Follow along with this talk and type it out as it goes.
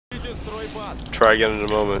Try again in a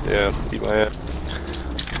moment. Yeah, eat my hand.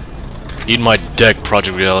 Eat my deck,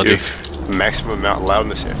 Project Reality. Maximum amount of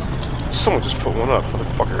loudness here. Someone just put one up,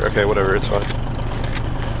 motherfucker. Okay, whatever, it's fine.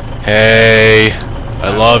 Hey,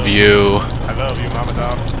 I love you. I love you, Mama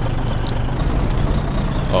Dog.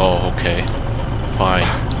 Oh, okay. Fine.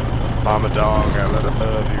 Mama Dog, I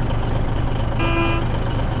love you.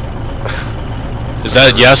 Is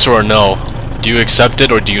that yes or no? Do you accept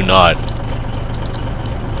it or do you not?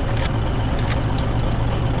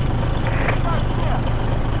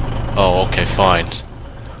 Oh, okay, fine.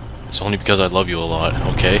 It's only because I love you a lot,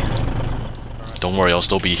 okay? Don't worry, I'll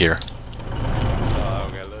still be here.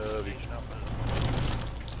 Dog, I love you.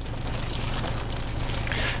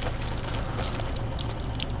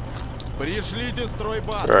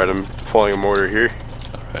 Alright, I'm deploying a mortar here.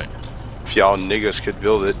 Alright. If y'all niggas could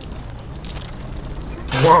build it.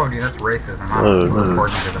 Whoa, dude, that's racism. I'm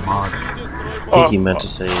reporting to the mods. I think you meant to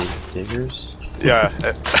say diggers? Yeah.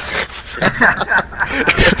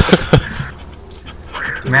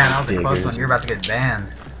 Man, that was a close one. You're about to get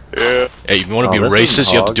banned. Yeah. Hey, if you want to be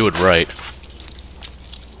racist, you have to do it right.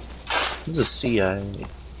 This is CIA.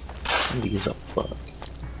 Who gives a fuck?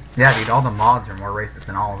 Yeah, dude, all the mods are more racist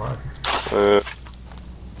than all of us.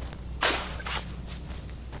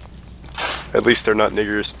 At least they're not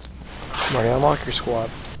niggers. Marty, unlock your squad.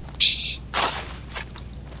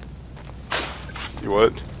 You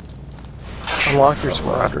what? Unlock your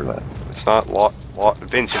squad. After that. It's not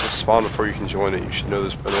Vince, you have to spawn before you can join it. You should know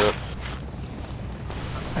this by now.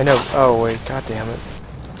 I know. Oh wait, god damn it.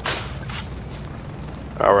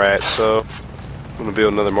 Alright, so I'm gonna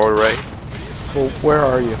build another mortar, right? Well, where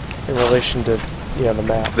are you in relation to the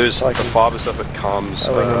map? There's like the fob is up at comms,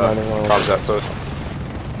 comms outpost.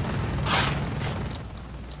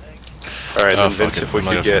 Alright, then Vince, if we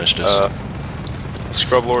could get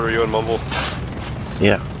Scrub Lord, are you in Mumble?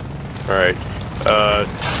 Yeah. Alright.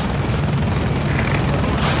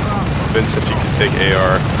 Vince, if you could take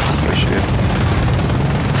AR, appreciate it.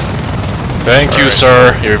 Thank you,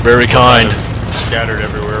 sir. You're very kind. Scattered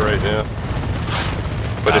everywhere right now.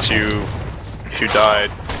 But if you died,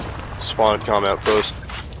 spawn at comm outpost.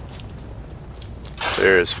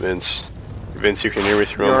 There's Vince. Vince, you can hear me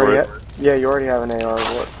through on board? Yeah, you already have an AR.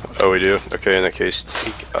 What? Oh, we do? Okay, in that case,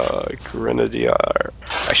 take Grenadier.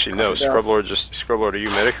 Actually, no, Scrublord, Scrublord, are you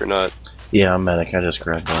medic or not? Yeah, I'm medic. I just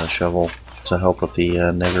grabbed a shovel to help with the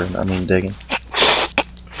digging.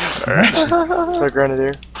 Alright. So,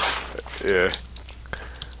 Grenadier? Yeah.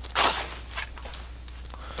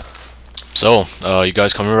 So, you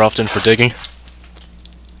guys come here often for digging?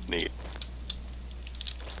 Neat.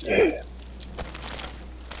 Yeah.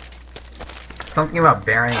 Something about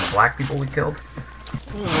burying black people we killed?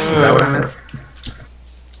 Is that what I missed?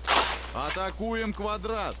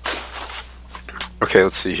 Okay,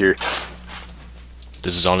 let's see here.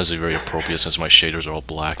 This is honestly very appropriate since my shaders are all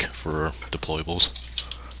black for deployables.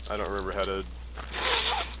 I don't remember how to...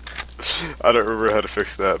 I don't remember how to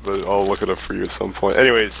fix that, but I'll look it up for you at some point.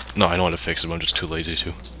 Anyways. No, I know how to fix it, but I'm just too lazy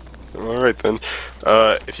to. Alright then.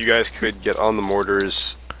 If you guys could get on the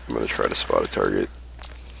mortars, I'm gonna try to spot a target.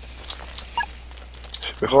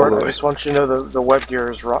 Lord, I just want you to know the web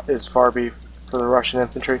gear is far B for the Russian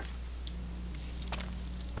infantry.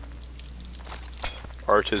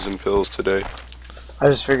 Artisan pills today. I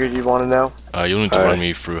just figured you'd want to know. You'll need to run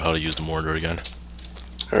me through how to use the mortar again.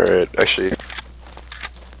 Alright, actually...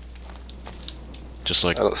 Just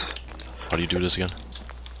like... How do you do this again?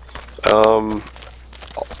 I'll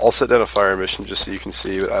set down a fire mission just so you can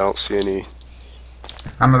see, but I don't see any...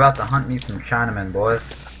 I'm about to hunt me some Chinamen,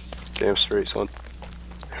 boys. Damn straight, son.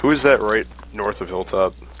 Who is that right north of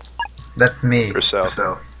Hilltop? That's me. Or south?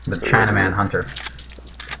 The Chinaman hunter.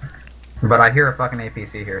 But I hear a fucking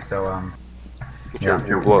APC here, so, yeah.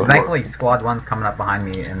 Thankfully, Squad 1's coming up behind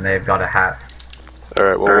me, and they've got a hat.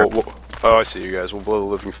 Alright, well, oh, I see you guys. We'll blow the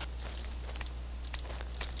living...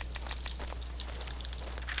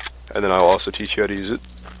 And then I'll also teach you how to use it.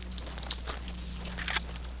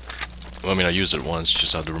 Well, I mean, I used it once,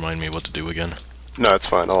 just have to remind me what to do again. No, it's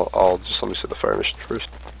fine. I'll just let me set the fire mission first.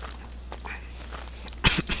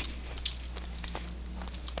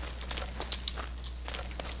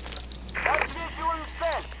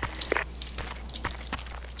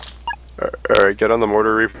 Alright, get on the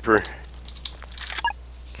mortar reaper.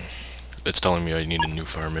 It's telling me I need a new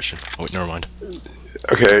fire mission. Oh wait, never mind.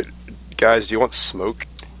 Okay, guys, do you want smoke?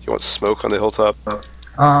 Do you want smoke on the hilltop?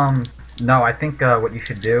 No, I think what you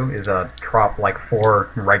should do is drop like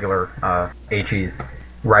 4 regular HEs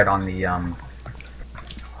right on the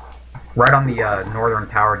northern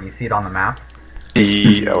tower. Do you see it on the map?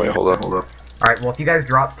 Oh wait, hold up. Alright, well if you guys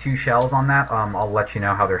drop 2 shells on that, I'll let you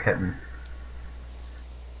know how they're hitting.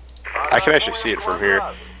 I can actually see it from here,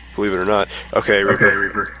 believe it or not. Okay,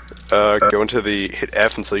 Reaper. Go into hit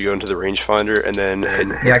F until you go into the rangefinder, and then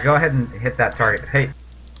Yeah, go ahead and hit that target. Hey.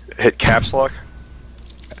 Hit caps lock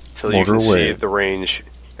until you can Mortar see away. the range,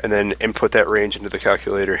 and then input that range into the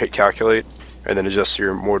calculator. Hit calculate, and then adjust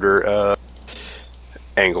your mortar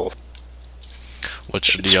angle. What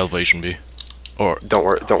should the elevation be? Or Don't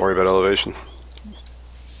worry about elevation.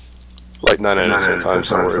 Like 9 out of 10 times,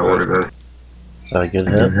 don't worry about it. Is that a good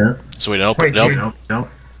hit? so wait, Wait, dude.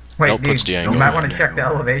 Wait, Nope, puts dude, Diango you might in want to there. check the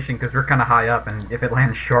elevation because we're kind of high up, and if it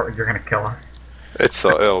lands short, you're gonna kill us.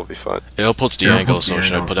 It'll be fine. it outputs the angle, so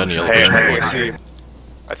should I put any Hey, elevation I points?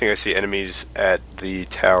 think I see enemies at the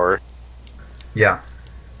tower. Yeah.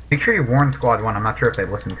 Make sure you warn Squad 1. I'm not sure if they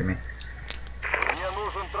listen to me.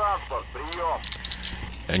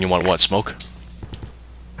 And you want what? Smoke?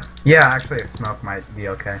 Yeah, actually, a smoke might be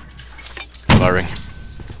okay. Firing.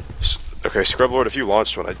 Okay, Scrublord, if you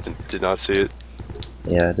launched one, I did not see it.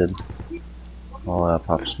 Yeah, I did. I'll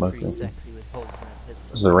pop a smoke. Is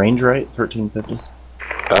the range right? 1350?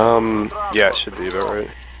 Yeah, it should be about right.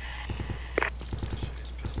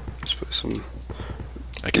 Let's put some.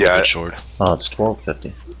 I can yeah, short. Oh, it's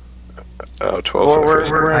 1250. Oh, 12.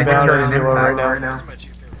 We're I just heard an inbound impact right now.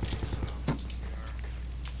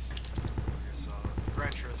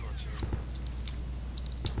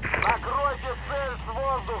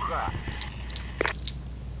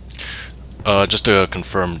 Just to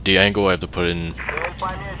confirm, the angle I have to put in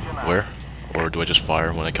where? Or do I just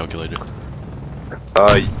fire when I calculate it?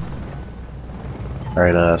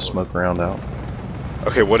 Alright, smoke round out.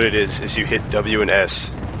 Okay, what it is you hit W and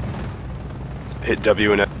S. Hit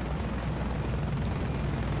W and S.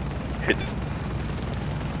 Hit.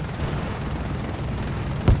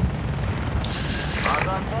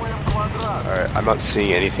 Alright, I'm not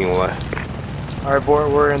seeing anything left. Alright,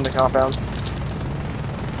 we're in the compound.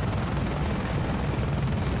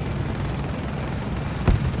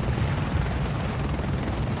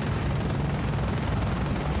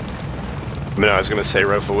 I mean, I was gonna say,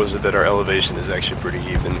 Rifle Wizard, that our elevation is actually pretty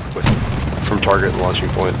even from target and launching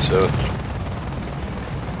point, so.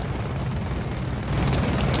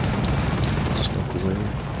 Smoke away.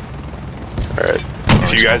 Alright.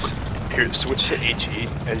 If you guys here switch to HE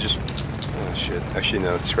and just oh shit. Actually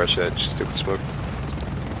no, scratch that, just stick with smoke.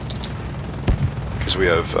 Because we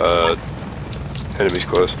have enemies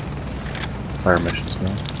close. Fire missions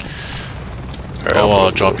now. Alright,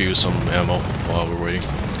 I'll drop you some ammo while we're waiting.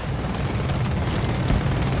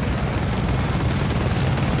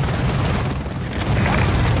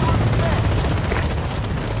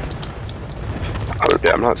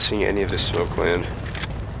 Yeah, I'm not seeing any of this smoke land.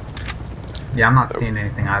 Yeah, I'm not seeing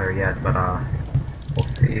anything either yet, but we'll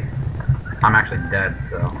see. I'm actually dead,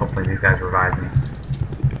 so hopefully these guys revive me.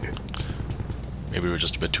 Maybe we're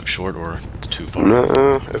just a bit too short or too far.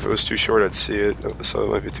 No, if it was too short, I'd see it. So it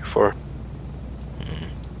might be too far.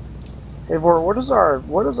 Hey, Vor, what does our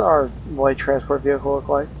light transport vehicle look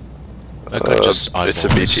like? That could just it's a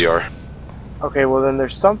eyeball this. BTR. Okay, well then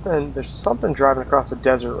there's something driving across the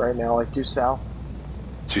desert right now, like due south.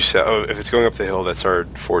 Oh, if it's going up the hill, that's our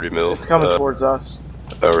 40 mil. It's coming towards us.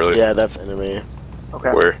 Oh, really? Yeah, that's enemy.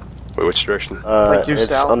 Okay. Where? Wait, which direction? Like due it's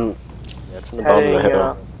south. Yeah, it's in the bottom of the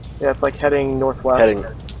hill. Yeah, it's like heading northwest.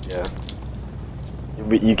 Yeah.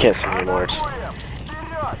 You can't see anymore.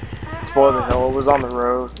 It's below the hill. It was on the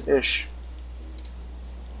road-ish.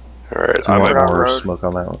 Alright, I I'm want Forgot more road. smoke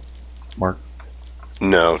on that one. Mark.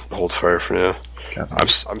 No, hold fire for now. Copy.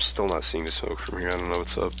 I'm still not seeing the smoke from here. I don't know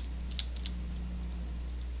what's up.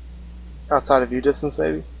 Outside of view distance,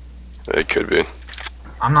 maybe? It could be.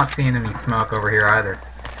 I'm not seeing any smoke over here either.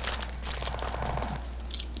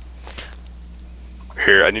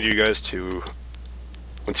 Here, I need you guys to,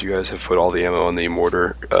 once you guys have put all the ammo on the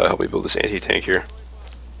mortar, help me build this anti-tank here.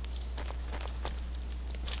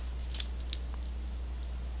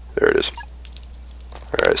 There it is.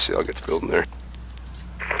 Alright, see, I'll get to building there.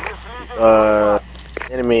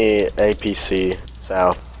 Enemy APC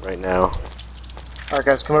south right now. Alright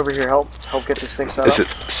guys, come over here, help get this thing set Is up.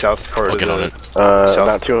 it south part I'll of get on the... it. South?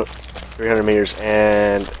 About 300 meters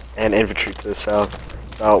and infantry to the south.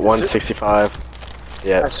 About 165.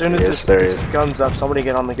 Yeah. As soon as this gun's up, somebody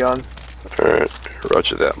get on the gun. Alright,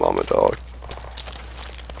 roger that, mama dog.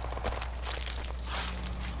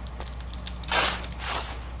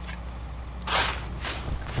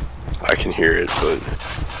 I can hear it, but...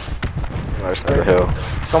 Just on the hill.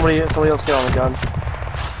 Somebody else get on the gun.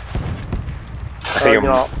 I think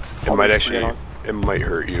I'll it might just get actually... on. It might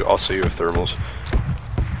hurt you. Also, you have thermals.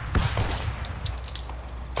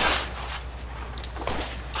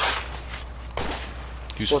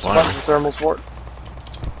 Who's What's firing? the thermal fort?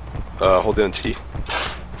 Hold down T.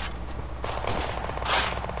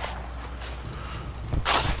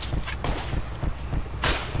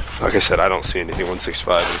 Like I said, I don't see anything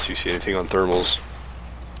 165, and if you see anything on thermals,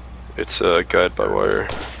 it's guide by wire.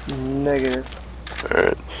 Negative.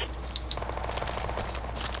 Alright.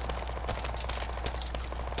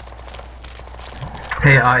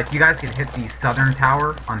 Hey, if you guys could hit the southern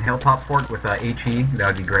tower on Hilltop Fort with HE, that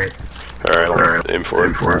would be great. Alright, I'll aim for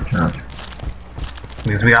it.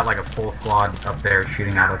 Because we got like a full squad up there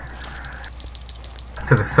shooting at us.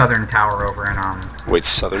 So the southern tower over in Wait,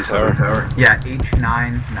 southern tower? yeah,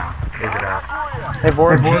 H9. No, is it Hey,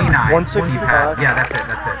 board. G9? 165. Yeah, that's it.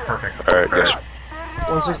 That's it. Perfect. Alright, gotcha.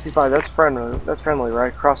 165. That's friendly. That's friendly,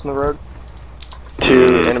 right? Crossing the road.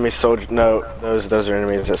 Two enemy soldiers. No, those are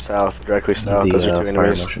enemies at south, directly south. Those are two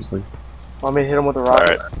enemies. Motion, please. Want me to hit them with a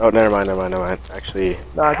rocket? Alright. Oh, never mind. Actually,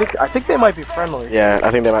 No, I think they might be friendly. yeah, I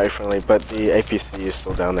think they might be friendly, but the APC is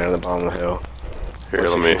still down there on the bottom of the hill. Here,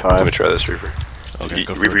 let me try this, Reaper. Okay,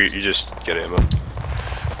 go for Reaper, it. you just get ammo.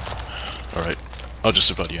 Alright. I'll just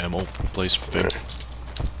about the ammo place thing.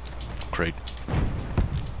 Great.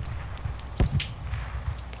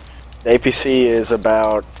 The APC is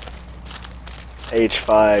about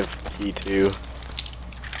H5 T2.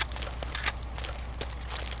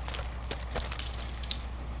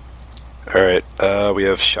 Alright, we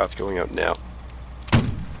have shots going out now.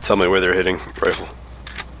 Tell me where they're hitting, rifle.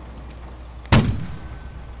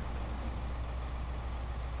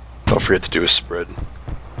 Don't forget to do a spread.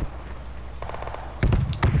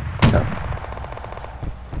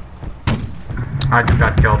 I just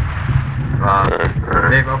got killed.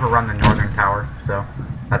 Alright. They've overrun the northern tower, so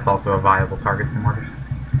that's also a viable target for mortars.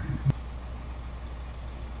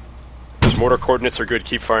 Those mortar coordinates are good.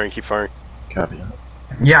 Keep firing, keep firing. Copy that.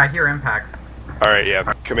 Yeah, I hear impacts. Alright, yeah.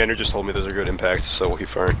 Commander just told me those are good impacts, so we'll keep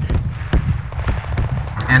firing.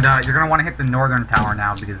 And you're going to want to hit the northern tower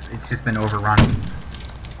now because it's just been overrun.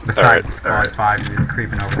 Besides Squad 5, who's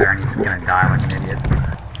creeping over there and he's going to die like an idiot.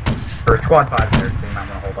 Or Squad 5's there, so you might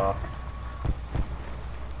want to hold off.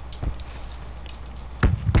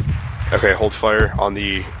 Okay, hold fire on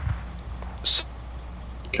the...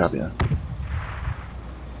 Copy that.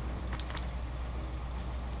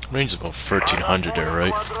 Range is about 1300 there,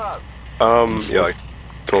 right? Yeah, like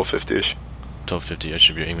 1250-ish. 1250, I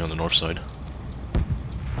should be aiming on the north side.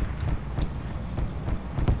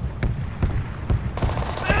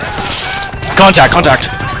 Contact! Contact!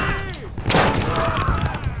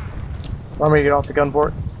 Want me to get off the gun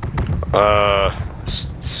port?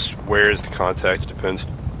 Where is the contact? Depends.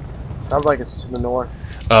 Sounds like it's to the north.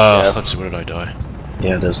 Let's see, where did I die?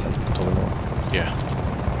 Yeah, it is. To the north.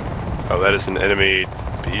 Yeah. Oh, that is an enemy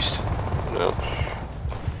beast? No.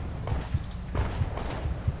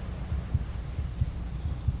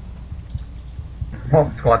 Oh,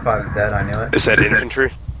 Squad 5 is dead, I knew it. Is that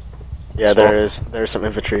infantry? Yeah, there's some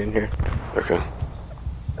infantry in here. Okay.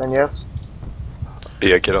 Then yes.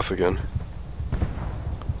 Yeah, get off again.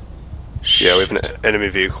 Yeah, we have an enemy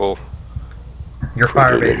vehicle. Your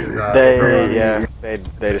fire base is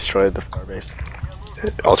They destroyed the fire base.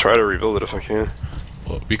 I'll try to rebuild it if I can.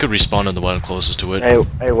 Well, we could respawn on the one closest to it.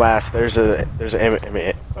 Hey, last there's an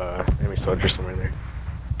enemy soldier somewhere there.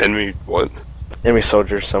 Enemy what? Enemy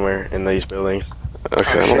soldier somewhere in these buildings.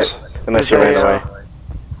 Okay, Oh, almost. shit. Unless you ran away.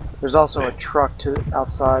 There's also a truck to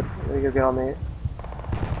outside. Let me go get on me.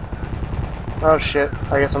 Oh shit!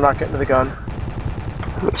 I guess I'm not getting to the gun.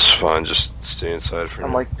 That's fine, just stay inside for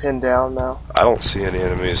I'm now. like pinned down now. I don't see any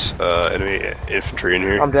enemies, enemy infantry in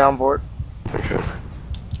here. I'm down for it. Okay.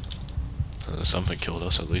 Something killed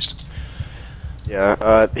us at least.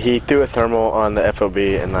 Yeah, he threw a thermal on the FOB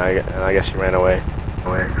and I guess he ran away.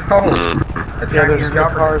 Oh, the Yeah, there's Chinese no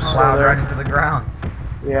cars government still plowed there. right into the ground.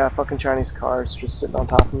 Yeah, fucking Chinese cars just sitting on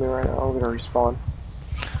top of me right now. I'm gonna respawn.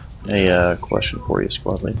 Hey, question for you,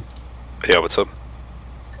 squad lead. Yeah, what's up?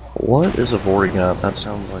 What is a Vortigot? That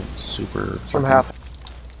sounds like super. I'm half.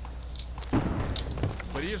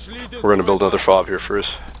 We're gonna build another fob here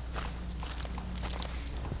first.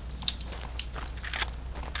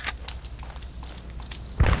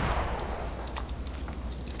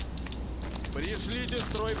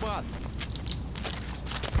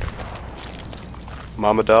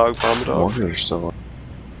 Mama dog, mama dog. Mortars still on.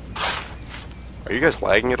 Are you guys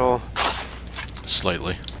lagging at all?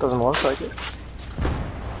 Slightly. Doesn't look like it.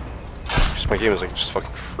 Just my game is like just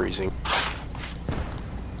fucking freezing.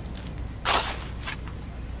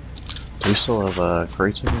 Do we still have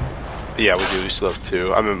crates in here? Yeah, we do. We still have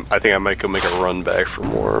two. I think I might go make a run back for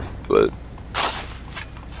more, but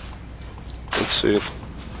let's see.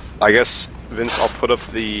 I guess Vince, I'll put up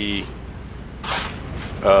the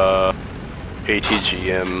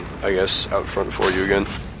ATGM, I guess, out front for you again.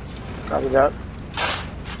 Copy that.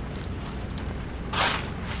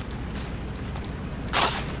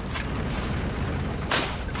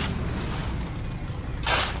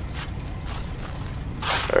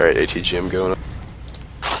 Alright, ATGM going up.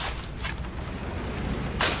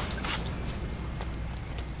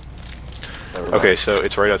 Okay, so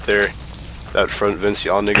it's right out there. That front Vince,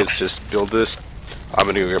 y'all niggas just build this. I'm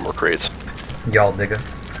gonna go get more crates. Y'all niggas.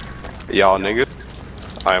 Y'all niggas.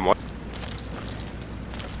 I am one.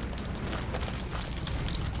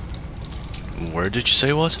 Where did you say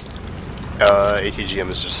it was? ATGM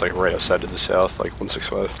is just like right outside to the south, like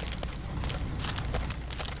 165.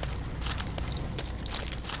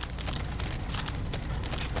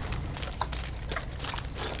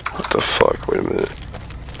 What the fuck? Wait a minute.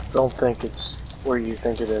 Don't think it's where you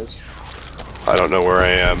think it is. I don't know where I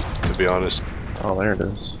am, to be honest. Oh, there it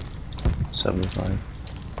is. 75.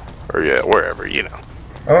 Or yeah, wherever, you know.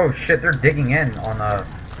 Oh shit, they're digging in on the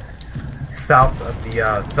south of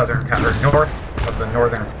the southern town, or north of the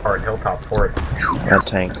northern part, Hilltop Fort. That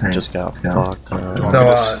tank just got blocked.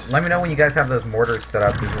 So let me know when you guys have those mortars set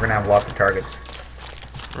up, because we're gonna have lots of targets.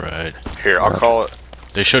 Right. Here, I'll call it.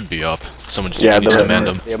 They should be up. Someone just Yeah, needs to man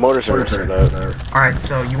them. Yeah, mortars are set up. Alright,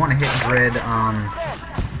 so you want to hit grid,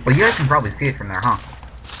 well, you guys can probably see it from there, huh?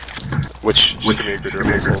 Which give me a good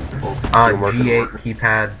removal. G8,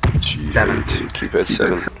 keypad, 7. Keypad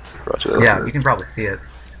 7. Roger that. Yeah, you can probably see it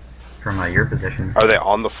from your position. Are they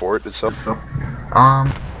on the fort itself?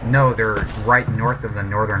 No, they're right north of the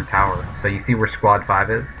northern tower. So you see where Squad 5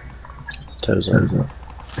 is? Toes up.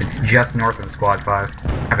 It's just north of Squad 5.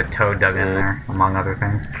 Have a toe dug in there, among other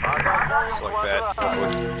things. Just like that.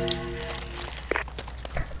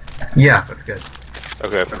 Yeah, that's good.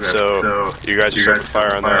 Okay, so you guys just open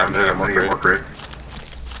fire on that. I'm gonna get more crate.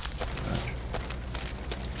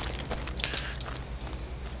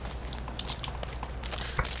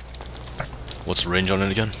 What's the range on it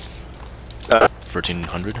again?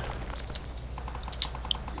 1300.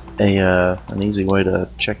 An easy way to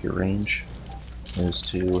check your range is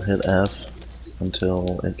to hit F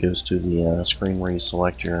until it goes to the screen where you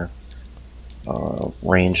select your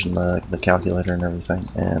range and the calculator and everything,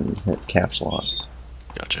 and hit caps lock.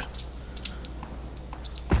 Gotcha.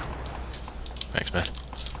 Thanks, man.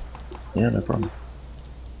 Yeah, no problem.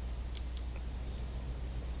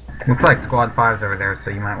 Looks like Squad 5's over there,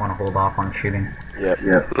 so you might want to hold off on shooting. Yep.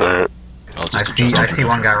 Alright. I see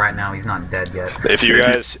one guy right now. He's not dead yet. If you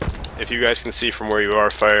guys can see from where you are,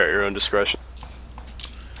 fire at your own discretion.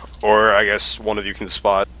 Or I guess one of you can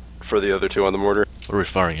spot for the other two on the mortar. What are we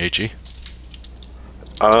firing? HE?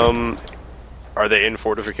 Are they in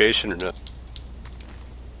fortification or not?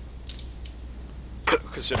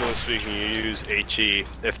 Because generally speaking, you use HE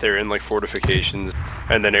if they're in like fortifications,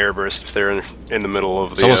 and then airburst if they're in the middle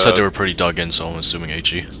of the. Someone said they were pretty dug in, so I'm assuming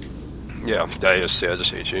HE. Yeah, just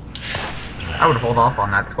HE. I would hold off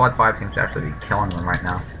on that. Squad 5 seems to actually be killing them right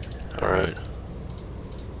now. Alright.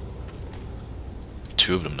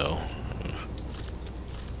 2 of them, though.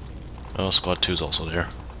 Oh, Squad 2's also there.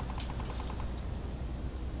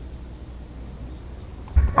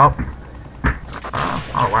 Oh.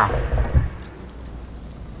 Oh, wow.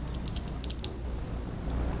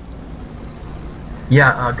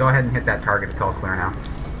 Yeah, go ahead and hit that target. It's all clear now.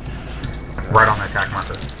 Right on the attack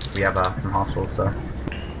marker. We have some hostiles, so.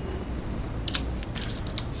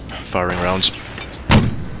 Firing rounds.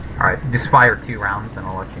 Alright, just fire 2 rounds and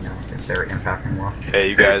I'll let you know if they're impacting well. Hey,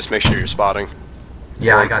 you guys, make sure you're spotting.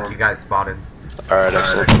 Yeah, I got you guys spotted. Alright,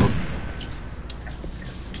 excellent.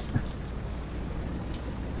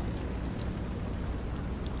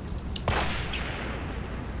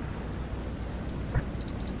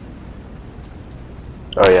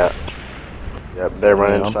 Oh yeah. Yep, they're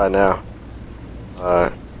running inside now.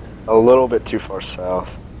 A little bit too far south.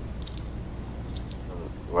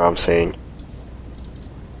 What I'm seeing.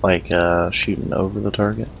 Like shooting over the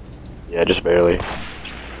target. Yeah, just barely.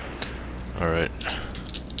 Alright.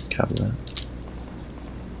 Copy that.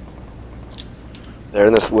 They're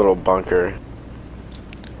in this little bunker.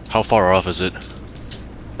 How far off is it?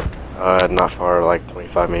 Not far, like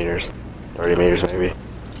 25 meters. 30 meters maybe.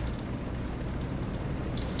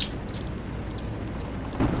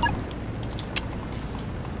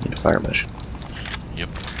 Need a fire mission. Yep.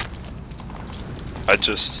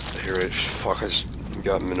 You're right, fuck, I just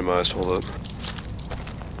got minimized, hold up.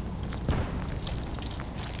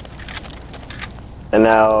 And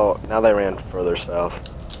now they ran further south.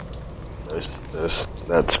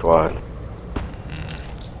 That squad.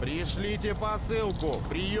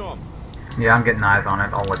 Yeah, I'm getting eyes on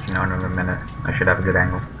it. I'll let you know in a minute. I should have a good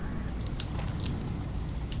angle.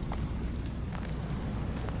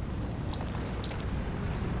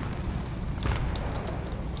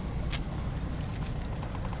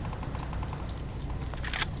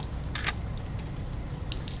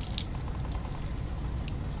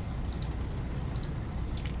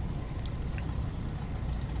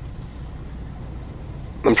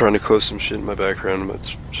 trying to close some shit in my background, but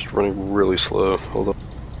it's just running really slow. Hold on.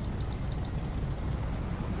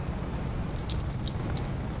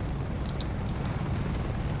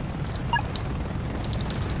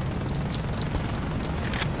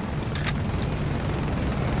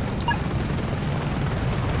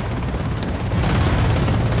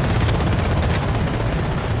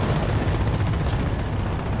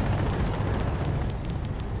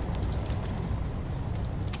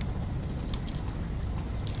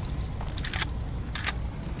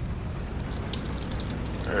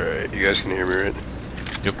 Alright, you guys can hear me, right?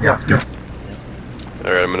 Yep. Yeah.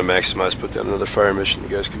 Alright, I'm gonna maximize, put down another fire mission. You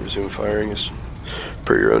guys can resume firing as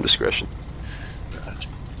per your own discretion.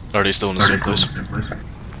 Are they still in the same place?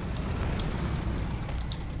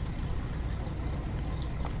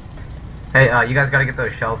 Hey, you guys gotta get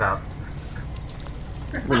those shells out.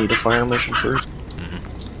 We need a fire mission first.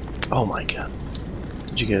 Oh my god.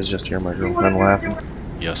 Did you guys just hear my girlfriend laughing?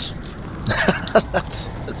 Yes.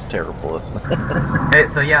 that's terrible, isn't it? Hey,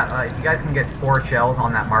 so yeah, if you guys can get 4 shells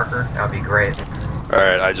on that marker, that would be great.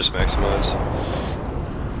 Alright, I just maximized.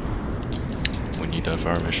 We need a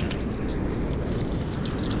fire mission.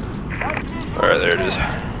 Alright, there it is.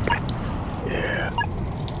 Yeah.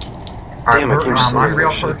 Alright, Damn, I keep I'm slowing real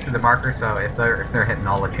that close shit. to the marker, so if they're hitting,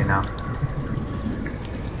 I'll let you know.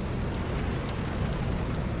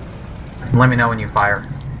 Let me know when you fire.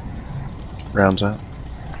 Rounds out.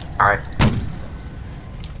 Alright.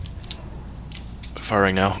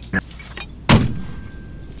 Firing now.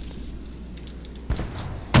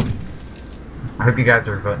 I hope you guys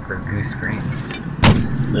are voting for Goose Green.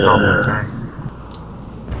 That's all I'm gonna say.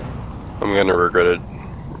 I'm gonna regret it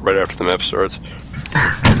right after the map starts.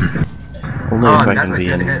 Only Oh, if I that's can a be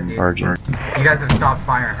good in hit, dude. RG. You guys have stopped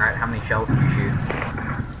firing, right? How many shells can you shoot?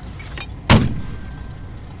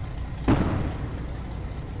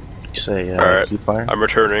 You say, Alright. keep firing? I'm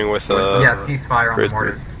returning with Yeah, ceasefire on the great.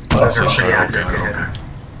 mortars. Those are pretty accurate hits.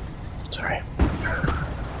 Sorry.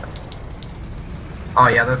 Oh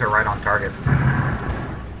yeah, those are right on target.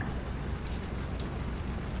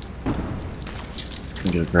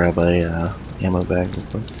 I'm gonna grab a ammo bag real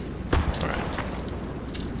quick. Alright.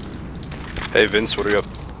 Hey Vince, what are you up?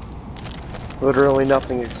 Literally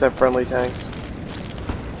nothing except friendly tanks.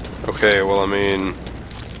 Okay, well I mean,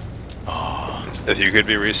 if you could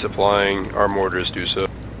be resupplying our mortars, do so.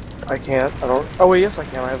 I can't. I don't. Oh wait, yes I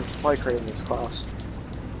can. I have a supply crate in this class.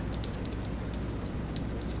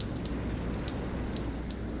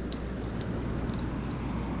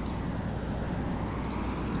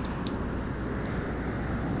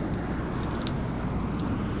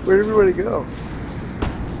 Where'd everybody go?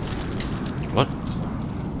 What?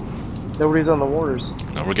 Nobody's on the mortars.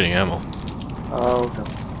 No, we're getting ammo. Oh, okay.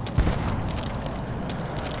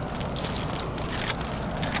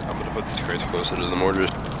 I'm gonna put these crates closer to the mortars.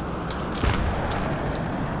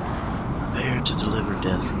 Prepare to deliver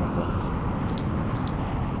death from above.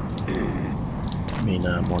 I mean,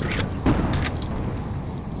 mortar shell.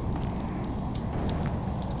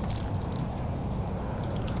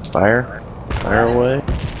 Fire. Fire away.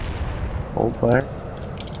 Hold fire.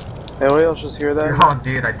 Anybody else just hear that? Oh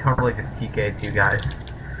dude, I totally just TK'd 2 guys.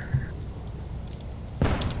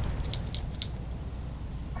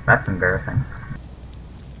 That's embarrassing.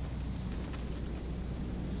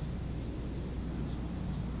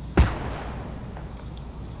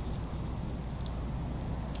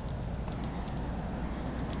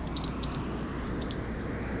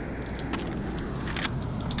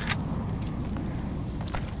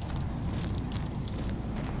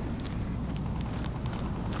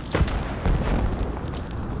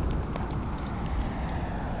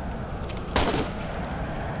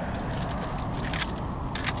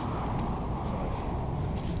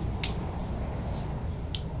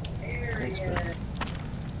 Thanks, man.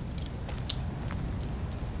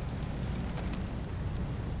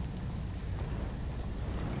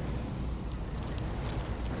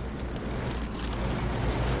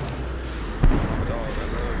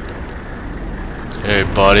 Hey,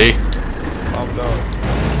 buddy. I'm done.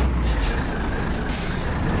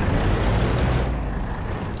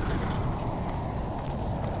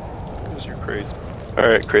 There's your crates.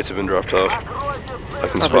 Alright, crates have been dropped off. I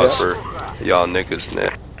can spot for y'all niggas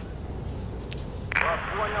now.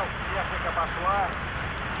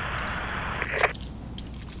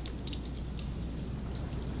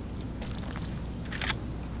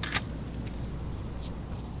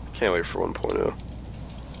 Can't wait for 1.0.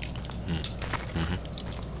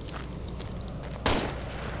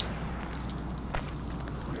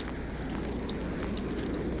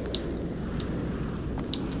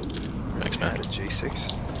 Thanks, man. Added J6.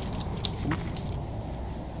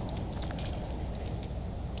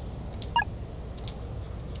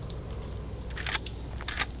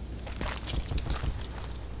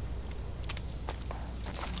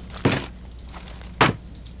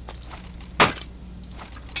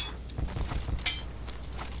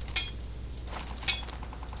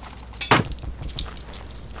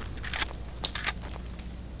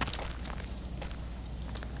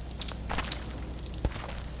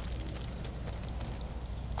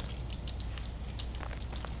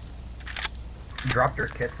 Drop your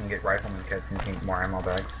kits and get rifleman kits and you can get more ammo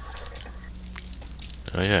bags.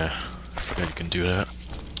 Oh yeah, I forgot you can do that.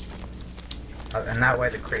 And that way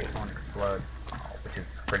the crates won't explode, which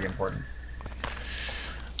is pretty important.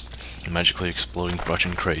 Magically exploding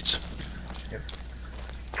Russian crates. Yep.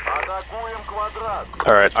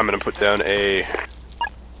 Alright, I'm gonna put down a...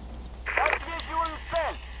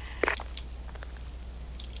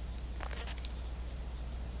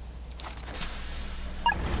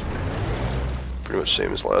 Pretty much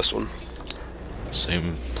same as last one.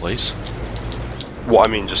 Same place? Well, I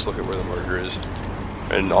mean, just look at where the marker is.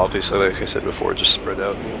 And obviously, like I said before, just spread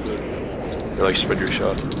out a little bit. Or like, spread your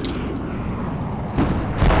shot.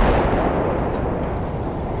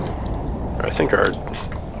 I think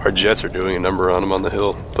our jets are doing a number on them on the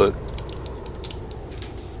hill, but...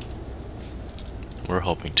 We're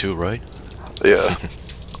helping too, right? Yeah.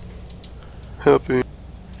 Helping.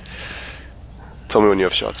 Tell me when you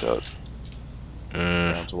have shots out.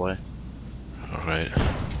 Rounds away. Alright.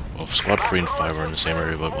 Well, squad 3 and 5 are in the same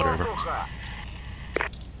area, but whatever.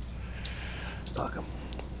 Fuck 'em.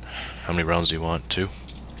 How many rounds do you want? 2?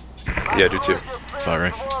 Yeah, do 2.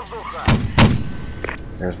 Firing.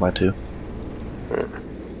 There's my 2. Alright.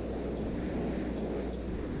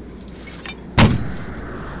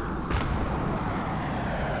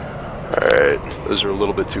 Alright, those are a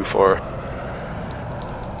little bit too far.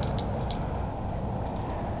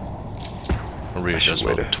 I'll readjust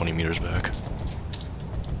about 20 meters back.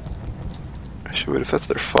 I should wait if that's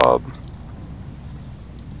their fob.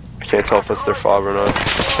 I can't tell if that's their fob or not.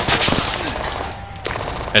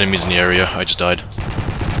 Enemies in the area, I just died.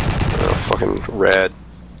 Fucking rad.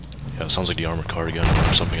 Yeah, it sounds like the armored car again,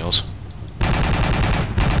 or something else.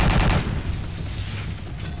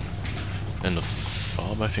 And the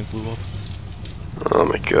fob, I think, blew up. Oh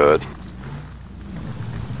my god.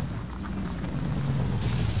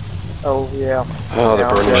 Oh, yeah. Oh, the Yeah,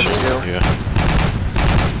 burning yeah, shit. too. Yeah.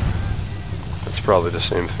 It's probably the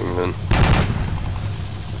same thing then.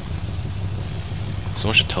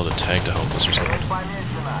 Someone should tell the tank to help us or something.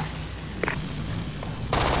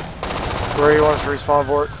 Where you want us to respawn,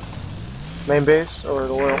 Vort? Main base or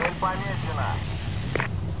the oil?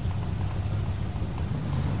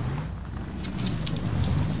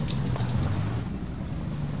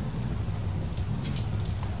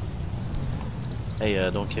 Hey,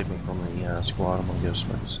 don't kick me from the squad. I'm gonna go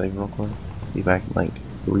smoke a save real quick. Be back in like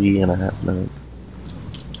 3.5 minutes.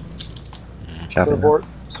 So Copy. Vort,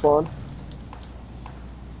 spawn.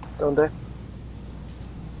 Don't they? I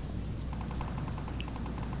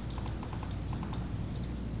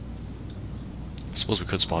suppose we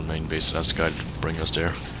could spawn main base and ask the guy to bring us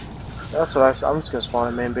there. That's what I'm just gonna spawn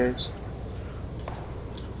in main base.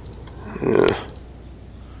 Yeah.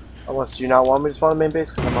 Unless you not want me to spawn in main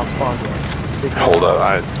base because I'm not spawned yet. Hold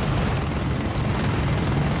up,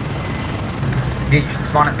 You should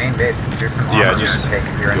spawn at main base. There's some armor just to take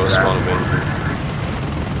if you're go into spawn that. in.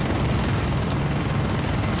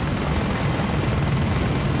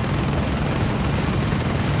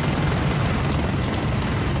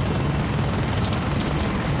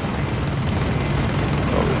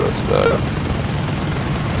 Probably that's that.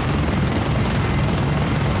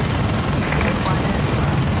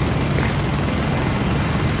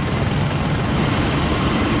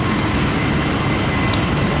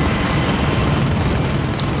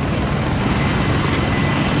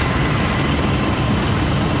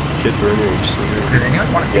 Kid Burner, are you still here? Does anyone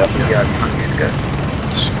want to take the Tunguska?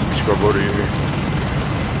 Scrub loader, you here?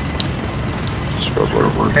 Scrub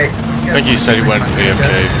loader. Hey, I think he said he went AFK.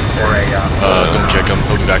 Or a, Don't kick him,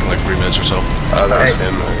 he'll be back in like 3 minutes or so. That was Hey.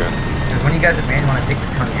 him, okay. Does one of you guys at main want to take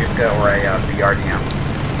the Tunguska or a BRDM?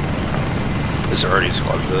 Is there already a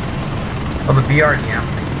squad for that? Well, the BRDM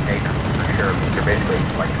thing you take them for sure because they're basically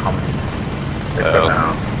like Humvees. They're Oh. equipped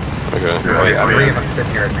now. Okay. There's I 3 mean, of them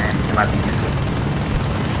sitting here at main. It might be useful.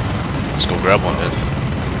 Let's go grab one then.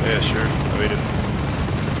 yeah, sure. I mean, if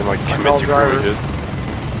you can like commit call to driver. crewing it.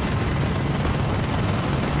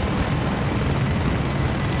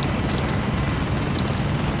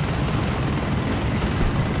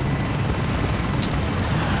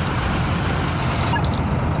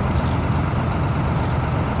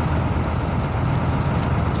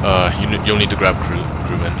 You'll need to grab crewmen.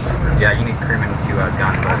 Yeah, you need crewmen to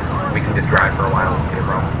gun, but we can just drive for a while and get a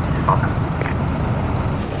roll. Just hop in.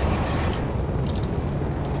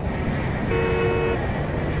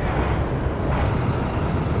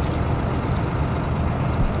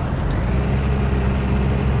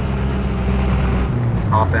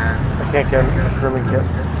 Hop in. I can't get a crewman kit.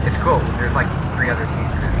 It's cool. There's like 3 other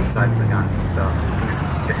seats in it besides the gun, so you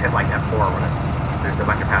can just hit like F4 or whatever. There's a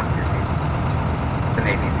bunch of passenger seats. It's an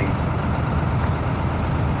ABC.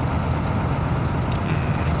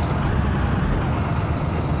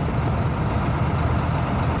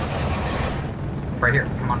 Right here.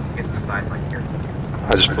 Come on, get in the side, like here.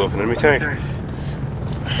 I just blew up an enemy tank.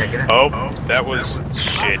 Yeah, get in. Oh, that was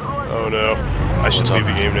shit. Oh no. I should leave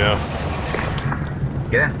the game now.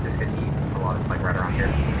 Get in. Just hit E a lot, like right around here.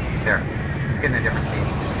 There. Let's get in a different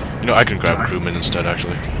seat. You know, I can grab crewman instead,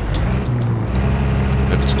 actually.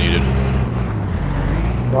 If it's needed.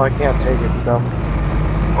 Well, I can't take it, so.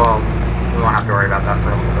 Well, we won't have to worry about that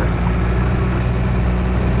for a little bit.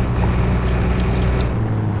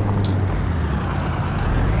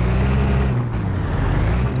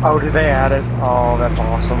 Oh, did they add it? Oh, that's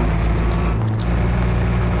awesome.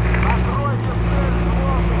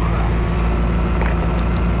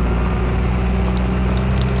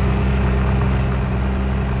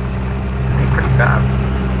 Seems pretty fast.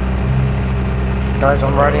 Guys,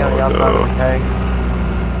 I'm riding on the outside of the tank.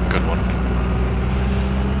 Good one.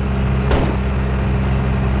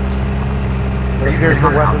 It appears the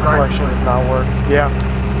weapon selection does not work. Yeah.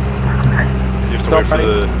 Nice. You have to wait for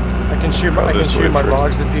the... I can shoot my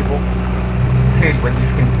logs at people. Dude, what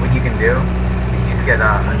you can do is you just get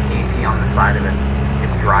an AT on the side of it.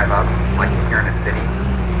 Just drive up, like if you're in a city.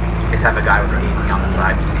 You just have a guy with an AT on the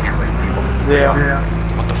side. You can ambush people. Yeah.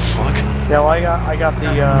 What the fuck? Yeah, well, I got the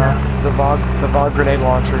VOG grenade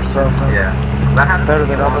launcher. So Yeah, that happened better to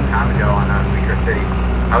me than a long nothing. time ago on Reacher City.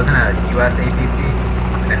 I was in a US APC,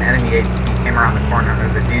 and an enemy APC came around the corner, and there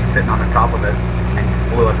was a dude sitting on the top of it, and he just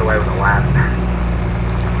blew us away with a lab.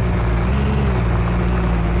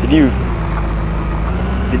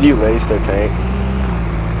 Did you lace their tank?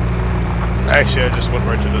 Actually, I just went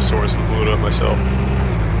right to the source and blew it up myself.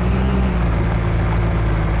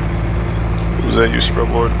 Was that you,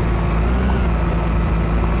 Scrublord?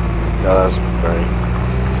 No, that was Bernie.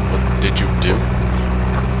 What did you do?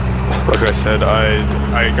 Like I said,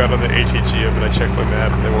 I got on the ATGM and I checked my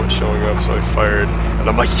map and they weren't showing up, so I fired. And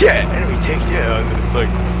I'm like, yeah, enemy tank down. And then it's like,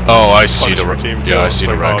 Oh, I see the punch for wreck. team Yeah, kill. I It's see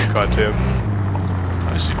the like, wreck. oh, goddamn.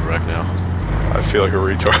 I see the wreck now. I feel like a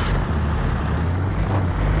retard.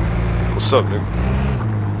 What's up, Nick?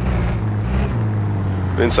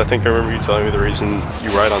 Vince, I think I remember you telling me the reason you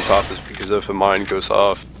ride on top is because if a mine goes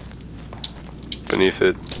off beneath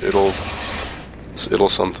it, it'll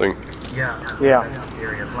something. Yeah. Yeah.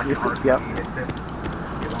 Area, like an RPG hits it.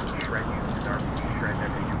 It won't shred you. The RPG shreds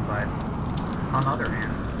everything inside. On the other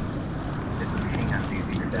hand, if the machine gun sees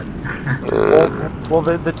you, you're dead. Well,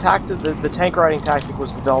 the tank riding tactic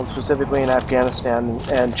was developed specifically in Afghanistan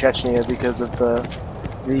and Chechnya because of the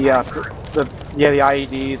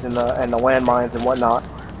IEDs and the landmines and whatnot.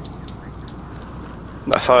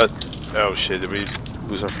 I thought, oh shit, did we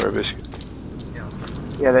lose our firebase?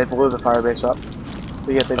 Yeah, they blew the firebase up,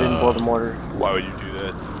 but yet they didn't blow the mortar. Why would you do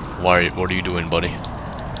that? What are you doing, buddy?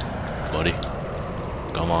 Buddy?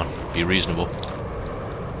 Come on, be reasonable.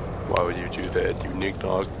 Why would you do that, you Nick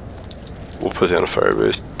dog? We'll put down a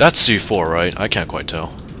firebase. That's C4, right? I can't quite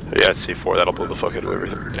tell. Yeah, it's C4, that'll blow the fuck out of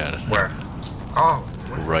everything. Yeah, Where? Oh.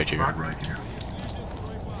 right here.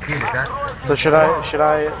 Dude, is that... So should I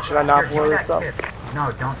not Here, blow give me this that up? kit. No,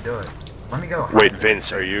 don't do it. Let me go. Wait,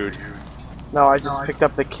 Vince, are you... No, I just picked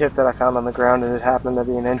up the kit that I found on the ground and it happened to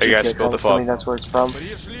be an entry guys, kit, so build I'm the fob. assuming that's where it's from. Can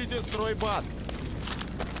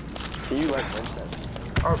you like bench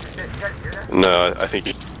that? Oh shit, you guys hear that? No, I think...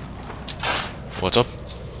 What's up?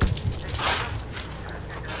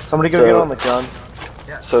 Somebody go So- get on the gun.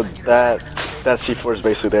 So that C4 is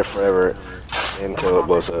basically there forever until it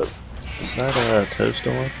blows up. Is that tow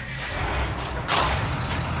still on?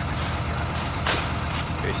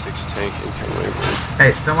 A6 tank incoming.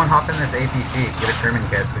 Hey, someone hop in this APC, get a crewman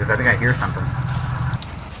kit, because I think I hear something.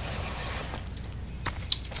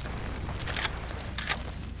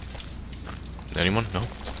 Anyone? No?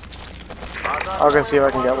 I'll go see if I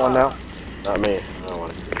can get one now. Not me. I don't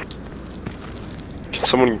want to. Can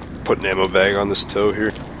someone put an ammo bag on this tow here?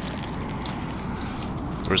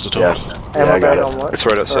 Where's the tow? Yeah. Ammo I got bag it. on what? It's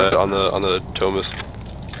right outside on the Thomas.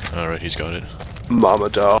 Alright, he's got it. Mama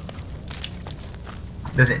doll.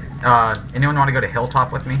 Does it, anyone want to go to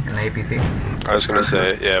Hilltop with me in the APC? I was gonna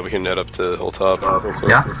say, yeah, we can head up to Hilltop. Real quick.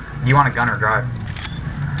 Yeah? You want a gun or drive?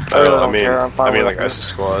 I really I don't mean, care, I'm fine with like it. as a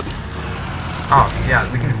squad, Oh, yeah,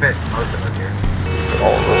 we can fit most of us here.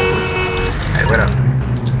 all of them. Hey, wait up.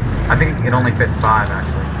 I think it only fits 5,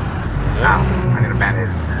 actually. Ow, I need a band-aid.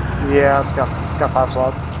 Yeah, it's got 5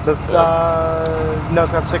 slots. No,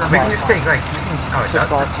 it's got 6 We can slots. just take, like, we can... Oh, it 6 does.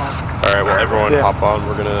 slots. All right, well, everyone Yeah. hop on.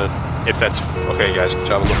 We're gonna, if that's okay, guys. Good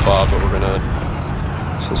job on the fob, but we're gonna,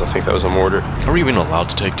 since I think that was a mortar. Are we even allowed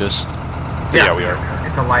to take this? Yeah, we are.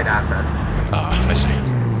 It's a light asset. Ah, I see.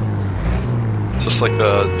 Just like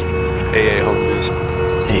the AA Humvees.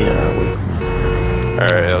 Hey, wait for me. All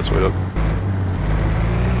right, let's wait up.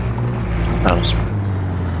 That was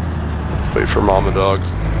Wait for Mama Dog.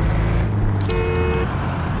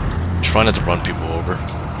 Try not to run people over.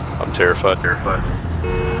 I'm terrified.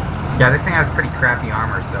 Yeah, this thing has pretty crappy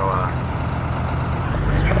armor, so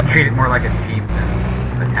let's treat it more like a Jeep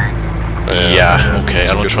than a tank. Yeah, okay, it's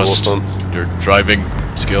I a don't good trust rule of thumb. your driving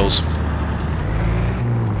skills.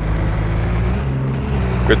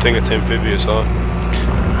 Good thing it's amphibious, huh?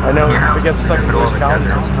 I know, Yeah. if it gets stuck in the Middle of the mountains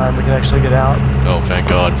desert. this time, we can actually get out. Oh, thank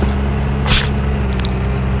God.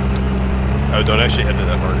 Oh, don't actually head to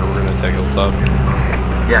that marker. We're gonna attack hilltop.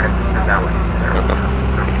 Yeah, it's that way. Okay.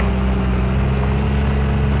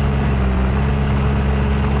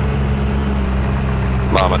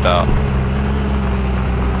 Mama Dog.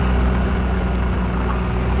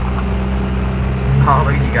 Oh,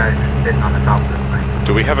 look at you guys just sitting on the top of this thing.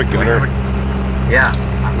 Do we have a gunner? Yeah,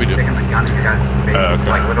 I'm We do. sticking the gun in your guys' faces,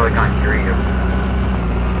 Okay. like literally going through you.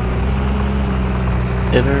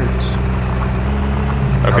 It hurts.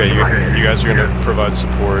 Okay, Oh, you guys are gonna provide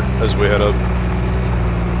support as we head up.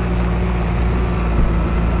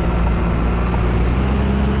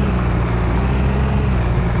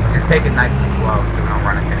 Let's just take it nice and slow so we don't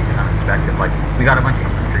run into anything unexpected. Like, we got a bunch of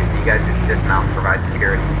infantry, so you guys just dismount and provide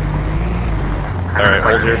security. And Alright, if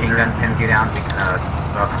like hold a here. machine gun pins you down, we can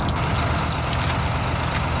smoke them.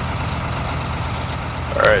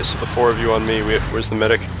 Alright, so the 4 of you on me. Where's the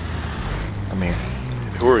medic? I'm here.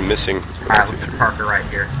 Who are we missing? Alright, let's just park her right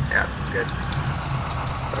here. Yeah, this is good.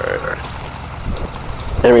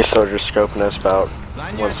 Alright. Enemy soldiers scoping us about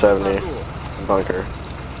 170 bunker.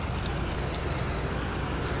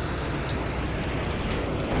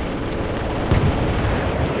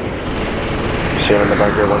 See him in the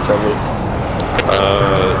bunker, 170.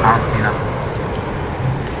 I don't see nothing.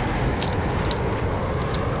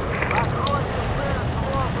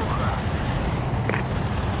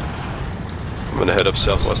 I'm gonna head up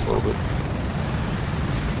southwest a little bit.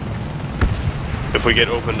 If we get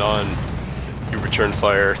opened on, you return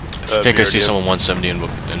fire. I think I see someone 170 in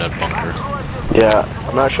a bunker. Yeah,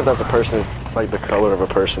 I'm not sure if that's a person. It's like the color of a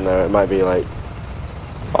person though. It might be like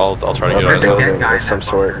I'll try to get There's on a dead that. guy of in some that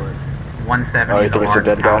sort. bunker. 170 Oh, you in think a it's a large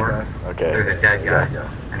dead tower. guy? Okay. There's a dead guy,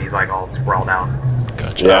 and he's like all sprawled out.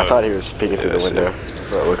 Gotcha. Yeah, I thought he was peeking through Yeah, I the see. window.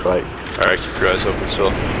 That's what it looked like. Alright, keep your eyes open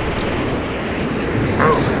still.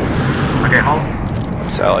 Oh. Okay, halt.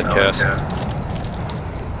 It's allied cast.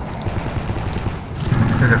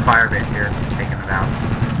 There's a fire base here, taking it out.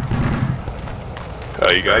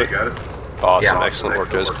 Oh, you got it? Awesome, Yeah. excellent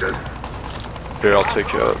work, guys. Here, I'll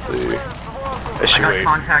take out the I got SU-8.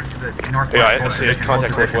 contact to the northwest. Yeah, I hold see it. position,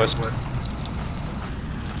 Contact hold position. northwest.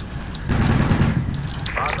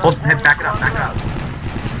 Hold, head, back it up, back it up.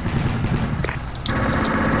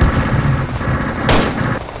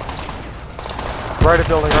 Right a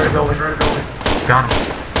building, right a building, right a building. Got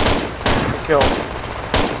him. Kill.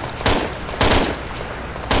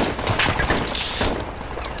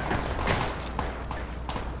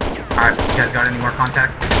 Alright, you guys got any more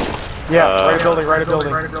contact? Yeah, right a building, right a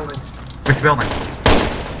building. Which building?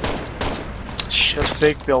 The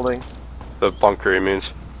big building. The bunker, he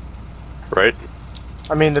means. Right?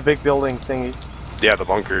 I mean the big building thingy. Yeah, the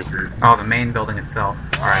bunker. Oh, the main building itself.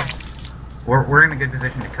 Alright. We're in a good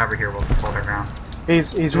position to cover here, we'll just hold our ground.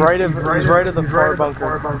 He's right of the far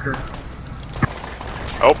bunker.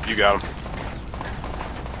 Oh, you got him.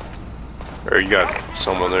 Or you got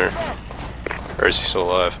someone there. Or is he still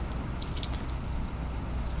alive?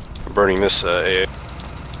 I'm burning this AA.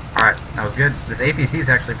 Alright, that was good. This APC is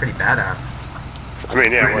actually pretty badass. I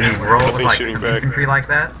mean, yeah, When you roll with nothing like shooting some back. infantry like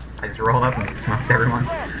that, I just rolled up and smoked everyone.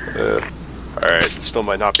 Alright, it still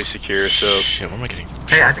might not be secure, so... Shit, what am I getting?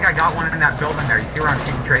 Hey, I think I got one in that building there. You see where I'm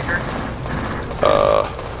shooting tracers?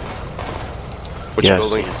 Which Yeah, I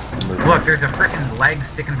building? see it. I'm moving. Look, there's a freaking leg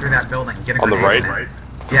sticking through that building. Get a On the grenade right? in it.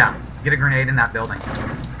 Yeah, get a grenade in that building.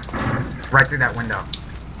 Right through that window.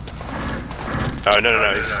 Oh,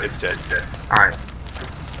 no, it's dead. Alright.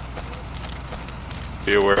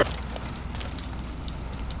 Be aware.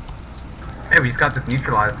 Hey, we just got this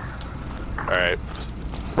neutralized. Alright.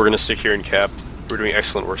 We're gonna stick here in cap. We're doing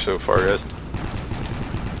excellent work so far, guys.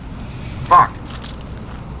 Fuck.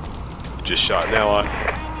 Just shot now on.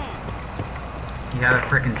 He had a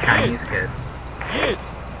freaking Chinese kid. Есть!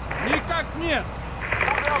 Никак нет!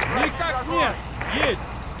 Никак нет! Есть!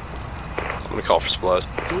 I'm gonna call for supplies.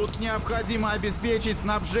 Тут необходимо обеспечить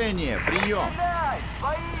снабжение. Прием.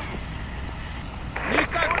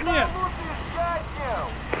 Никак нет!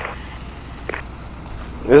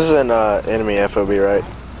 This is an enemy FOB, right?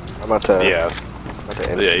 I'm about to. Yeah. About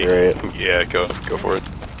to Yeah, integrate it. yeah, go for it.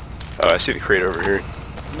 Oh, I see the crate over here.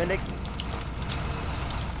 Medic.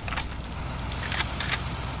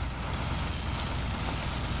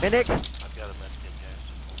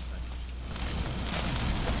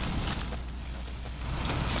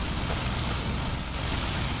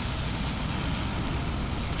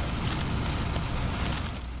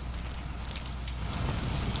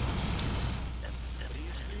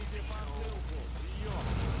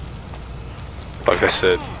 Like I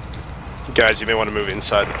said, guys, you may want to move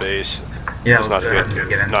inside the base. Yeah, Just let's not go ahead and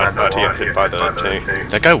get inside not the to wall. get hit by the tank.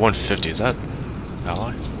 That guy 150, is that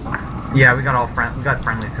ally? Yeah, we got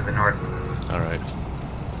friendlies to the north. Alright.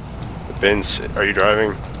 Vince, are you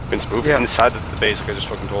driving? Vince, move Yeah. inside the base like I just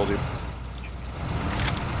fucking told you.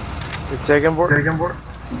 You taking board?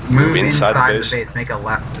 Move inside inside the the base. Make a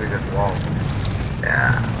left through this wall.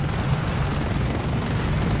 Yeah.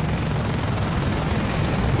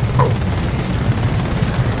 Oh.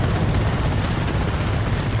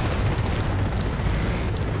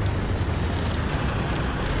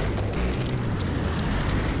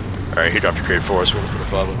 Alright, he dropped a crate for us. We're gonna put a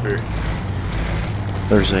fob up here.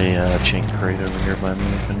 There's a chain crate over here by me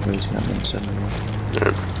if anybody's got an incendiary.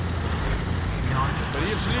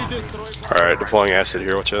 Пришлите строй. Alright, deploying acid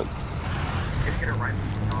here, watch out. Just get a rifle.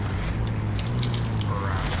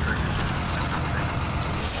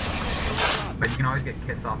 But you can always get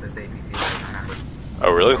kits off this APC, remember.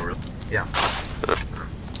 Oh, really? Yeah.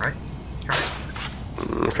 Right? Try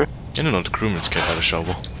it. Okay. I didn't know the crewman's kit had a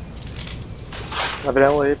shovel.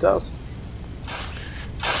 Evidently it does.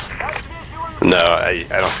 No, I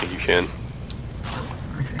don't think you can.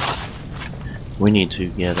 Let me see. We need to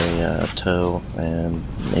get a tow and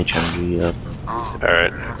an HMG up. Oh.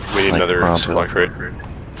 Alright, we need Like another pronto. supply crate.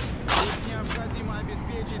 Необходимо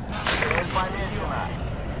обеспечить снабжение.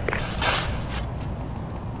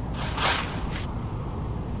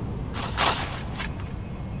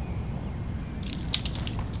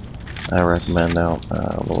 I recommend out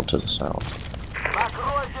a little to the south.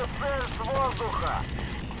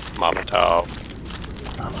 Mama Tau.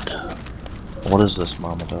 Mama Dove. What is this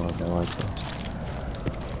Mama Dove? I like this.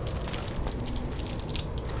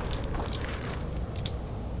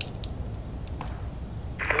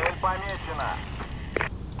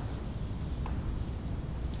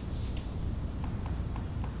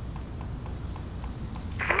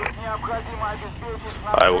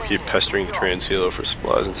 I will keep pestering the Transilo for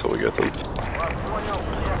supplies until we get them.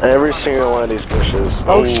 Every single one of these bushes.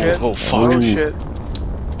 Oh shit. Oh fuck. Oh shit.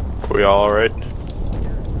 Are we all alright?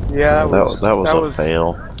 Yeah, That was a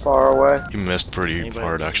fail. far away. You missed pretty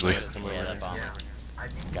hard actually. Yeah, that bomb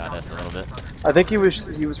got us a little bit. I think he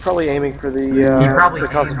was probably aiming for the probably the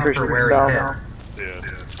aimed concentration for to where he south. Yeah.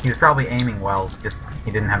 He was probably aiming well, just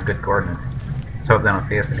he didn't have good coordinates. So hope they don't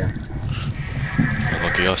see us again.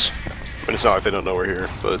 Lucky us. But it's not like they don't know we're here,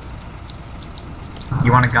 but...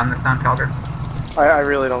 You want a gun this time, Calder? I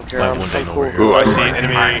really don't care. Flag I'm one down cool. over here. Ooh, I see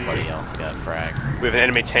Everybody enemy... Everybody else got fragged. We have an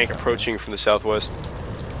enemy tank approaching from the southwest.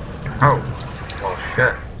 Oh. Well,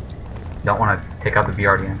 shit. Don't want to take out the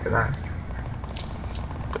BRDM for that.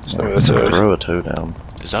 So that's a... Throw a tow down.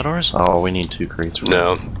 Is that ours? Oh, we need 2 crates.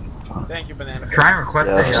 No. Thank you, banana. Try and request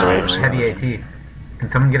Yeah, that's a nice. heavy AT. Can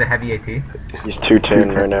someone get a heavy AT? He's 210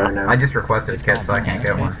 right now. I just requested a kit, so I can't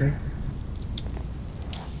get one.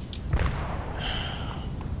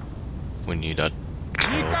 We need a tow.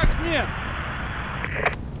 Никак нет.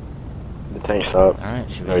 The tank stopped. Alright,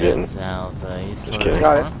 should No, we he head didn't. southeast? Just kidding.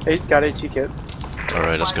 Got it. Got AT kit.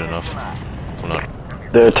 Alright, that's good enough. We're not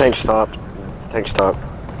The tank stopped. Tank stopped.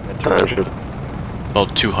 At 200.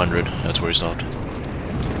 about 200, that's where he stopped.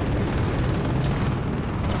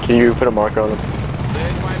 Can you put a marker on them?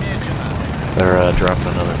 Цель помечена. They're dropping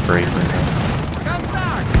another crate right now.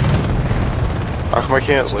 Контакт! How come I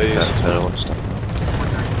can't Let's get laze? that tow and stuff.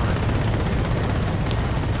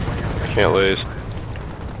 I can't laze.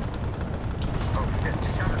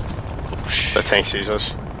 Oh shit. That tank sees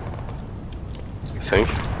us. You think?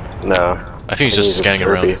 No. I think he's just scanning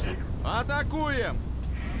around. Атакуем.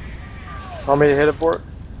 Want me to hit it for it?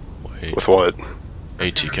 Wait, With what?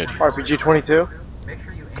 AT kit. RPG 22.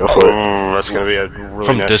 Go for it. That's gonna be a really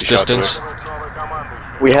From nasty this shot to distance?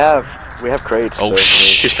 it. We have crates. Oh so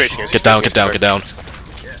shit. He's facing us. Get down, get down, get down.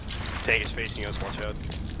 Tank is facing us, watch out.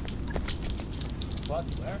 What?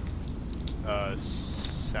 Where?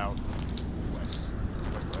 Southwest.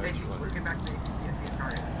 Let's get back to the APC.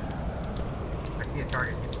 I see a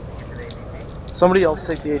target. Get to the APC. Somebody else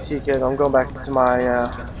take the AT kit. I'm going back to my. I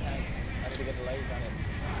need to get the laser on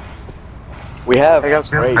it. We have I got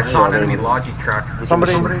some- crates. I saw an so, I enemy mean, logic truck.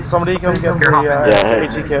 Somebody come get the Yeah, hey.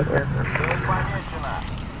 AT kit.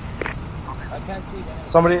 I can't see them.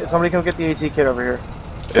 Somebody come get the AT kit over here.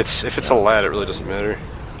 If it's a lad, it really doesn't matter.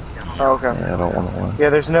 Oh, okay. Yeah, I don't want to win. Yeah,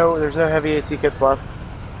 there's no heavy AT kits left.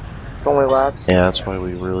 It's only lats. Yeah, that's why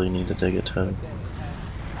we really need to dig a tow.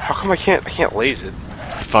 How come I can't laze it?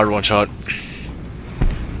 He fired one shot.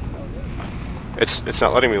 It's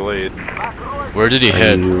not letting me lay it. Where did he Are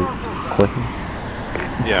hit? you clicking?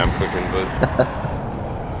 Yeah, I'm clicking, but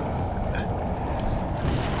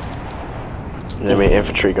Enemy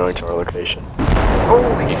infantry going to our location.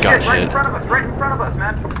 Holy shit, got right hit. in front of us,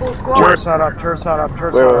 man. A full squad. Turret's not up, turret's not up,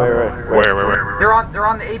 turret's Wait, not wait, up. wait, wait. Where? They're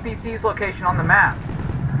on the APC's location on the map.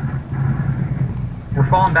 We're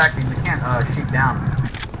falling back, we can't shoot down.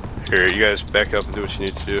 Here, you guys back up and do what you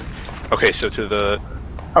need to do. Okay, so to the...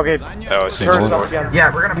 Okay, Oh, I see. turret's up again.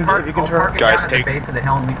 Yeah, we're gonna park, If you can I'll turn- park it Guys, down at the take- base of the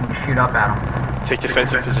hill and we can shoot up at them. Take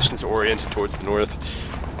defensive positions oriented towards the north.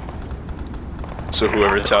 So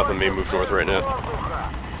whoever's south of me, move north right now.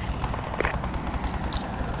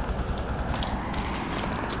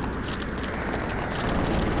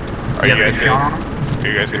 Are you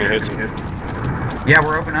guys getting hits? Yeah,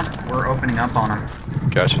 we're opening up on them.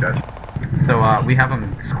 Gotcha. So we have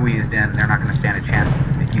them squeezed in. They're not going to stand a chance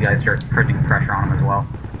if you guys start putting pressure on them as well.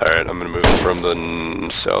 Alright, I'm gonna move from the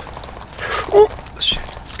south. Oh, shit.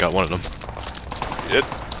 Got one of them. You did?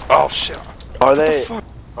 Oh, shit. Are they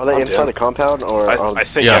I'm inside down. the compound or? I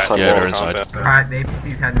think Yeah, outside yeah, wall they're inside. combat. Alright, the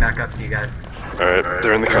APC's heading back up to you guys. Alright,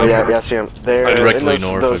 they're in the Yeah, combat. yeah, I see them. They're Directly in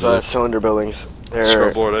north, I those believe. cylinder buildings. They're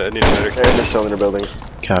Scrubboard, I need a medic. in the cylinder buildings.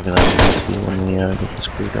 Copy that to you when we get this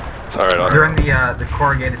screwed up. Alright, They're in the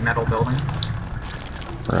corrugated metal buildings.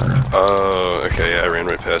 Right. oh, okay, yeah, I ran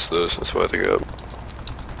right past those. That's why they go up.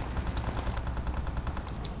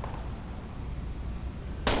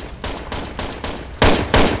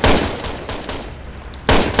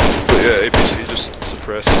 But yeah, APC just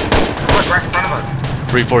suppressed. Look, right in front of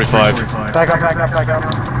us. 345. Back up.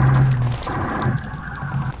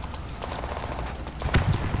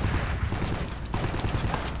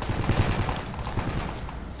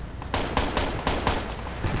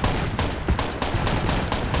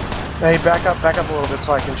 Hey, back up a little bit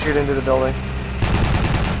so I can shoot into the building.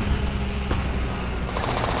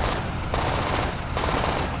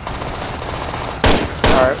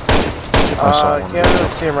 Alright. I saw one. Can't really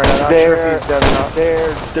see him right now. Not sure if he's dead or not.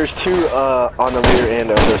 There's two on the rear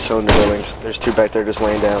end of those cylinder buildings. There's two back there just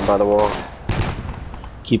laying down by the wall.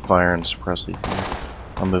 Keep firing and suppress these.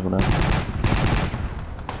 I'm moving up.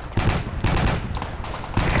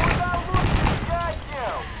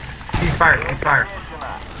 Ceasefire.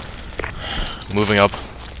 Moving up.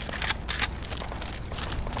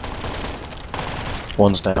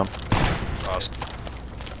 One's down. Awesome.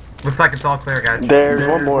 Looks like it's all clear, guys. There's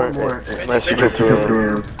one more. Unless you get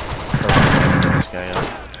through. This guy up.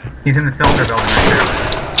 He's in the cylinder building right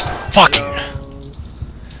there. Fucking!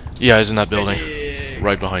 Yeah, he's in that building.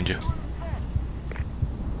 Right behind you.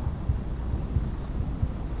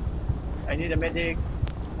 I need a medic.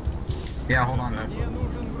 Yeah, hold on, man.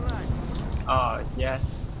 Oh,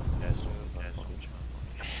 yes.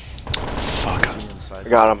 Fuck. I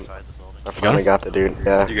got him. I finally got the dude.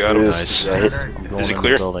 Yeah. You got him? Nice. Yeah, I'm going Is it in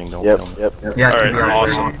clear? The building. Don't Yep, come. yep. Yeah, Alright, TBR.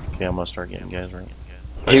 awesome. Okay, I'm gonna start getting guys right.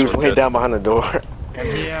 He was Nice one, laying good. down behind the door. I'm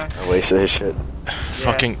here. I wasted his shit.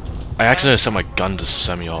 Fucking. I accidentally set my gun to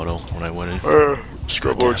semi-auto when I went in.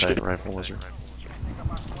 Scrubboard, Tight rifle wizard.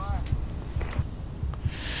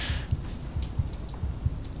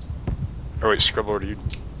 Oh wait, Scrubboard, you...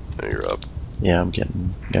 No, you're up. Yeah, I'm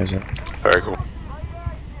getting guys up. Alright, cool.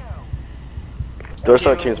 Those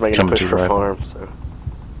other team's making a Coming push to for rifle. farm, so.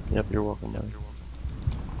 Yep, you're welcome, man.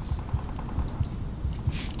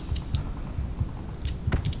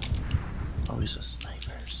 Oh, he's a sniper.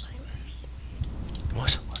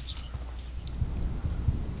 What?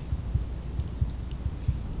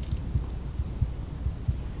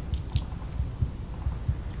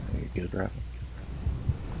 You're good, right?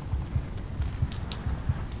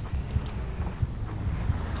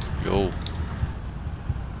 Yo.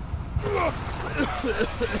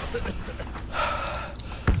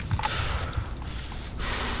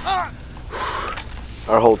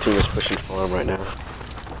 Our whole team is pushing farm right now.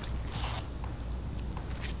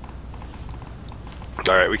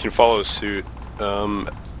 Alright, we can follow suit.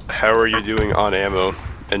 How are you doing on ammo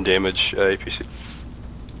and damage, APC?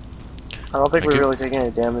 I don't think Thank we're you. really taking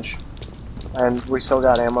any damage. And we still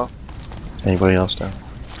got ammo. Anybody else down?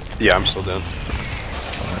 Yeah, I'm still down.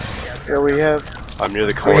 Here we have I'm near the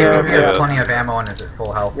We corner of have the... plenty of ammo and is at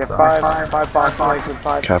full health. yeah, so. five box mags and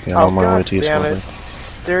five. Copy. I'm Oh, on my way God to you, damn squad.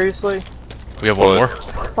 it. Seriously? We have one What?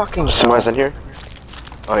 more. Fucking hell. Somebody's in here?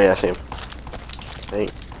 Oh yeah, I see him. Hey.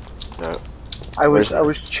 No. I was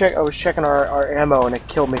checking our ammo and it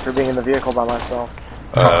killed me for being in the vehicle by myself.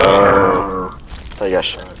 I got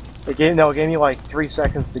shot. It gave me like 3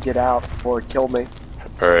 seconds to get out before it killed me.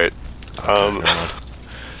 Alright.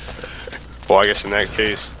 Well, I guess in that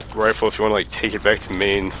case, rifle, if you want to like take it back to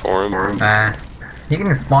main for him. You can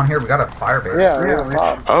just spawn here, we got a fire base.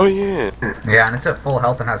 Yeah. Oh yeah. Yeah, and it's at full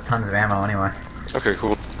health and has tons of ammo anyway. Okay,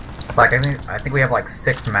 cool. Like I think we have like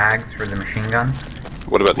 6 mags for the machine gun.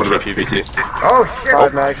 What about the KPVT? Oh shit!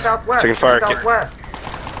 Five mags. Southwest. Taking fire. Southwest.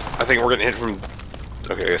 I think we're getting hit from.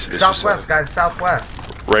 Okay, I guess it is just Southwest, guys.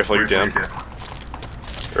 Southwest. Rifle, you're down.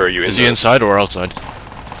 Or are you Is he inside or outside?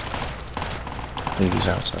 I think he's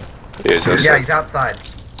outside. Yeah, he's outside. Yeah, he's outside.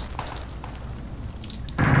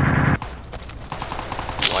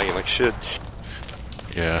 Lying like shit.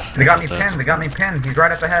 Yeah. They got me about that. pinned. They got me pinned. He's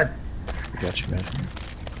right up ahead. We got you, man.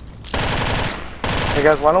 Hey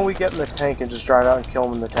guys, why don't we get in the tank and just drive out and kill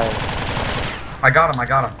him in the tank? I got him. I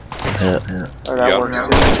got him. Hit. Or that Yeah. works too.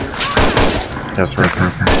 That's right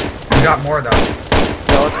there. We got more though.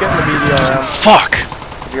 No, let's get in the BDRM. Fuck!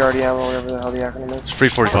 BRDM or whatever the hell the acronym is. It's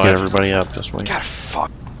 345. Get everybody up this way. God,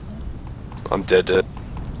 fuck. I'm dead. It's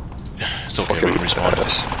okay, Fucking we can respawn.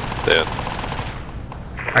 badass. Yeah.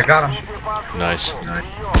 I got him. Nice.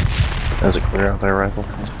 Is it clear out there, rifle?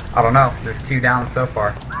 I don't know. There's 2 down so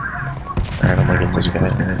far. Alright, I'm gonna get this guy.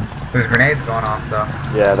 There's grenades going off though.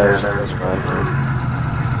 Yeah, there's one.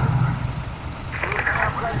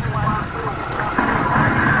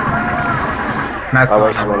 Nice I one.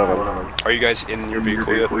 wasted one of them. Are you guys in your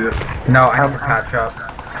vehicle yet? No, I need to patch up.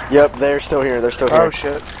 Yep, they're still here. They're still here. Oh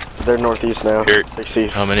shit. They're northeast now. Here. 60.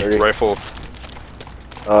 How many? 30. Rifle.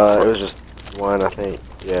 It was just one, I think.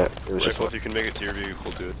 Yeah, it was just Rifle, one. if you can make it to your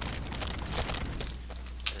vehicle, do it.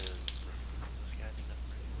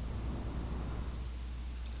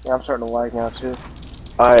 Yeah, I'm starting to lag now too.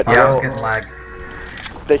 Alright, Yeah, I was getting lagged.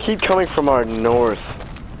 they keep coming from our north.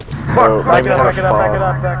 Fuck, Back maybe it up, not back it up, back it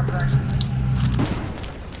far. up, back it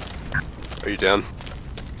up. Are you down?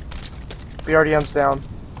 BRDM's down.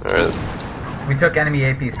 Alright. We took enemy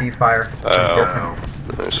APC fire. Oh. Distance.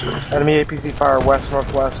 Nice. Enemy APC fire west,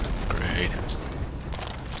 northwest. Great.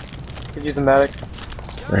 Could use a medic.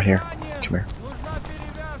 Right here. Come here.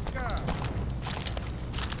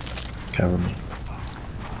 Cover me.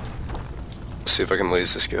 See if I can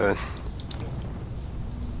laze this guy.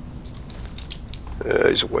 Yeah,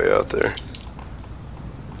 he's way out there.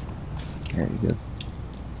 Yeah, you good.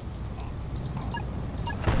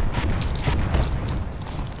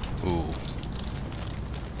 Ooh.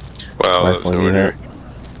 Wow, that was Rifle, you nowhere near. hit.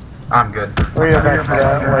 I'm good. Where are you back to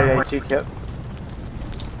that light AT kit?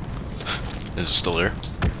 Is it still there?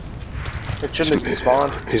 It shouldn't have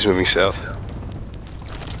spawned. He's moving south.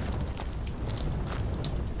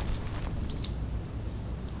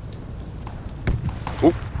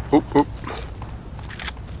 Oop, oop, oop.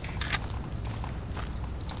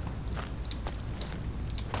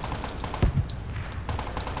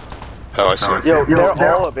 Oh, I see. Yo,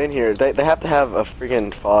 they're all up in here. They have to have a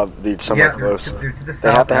freaking fob, dude, somewhere Yeah, close. they're to the They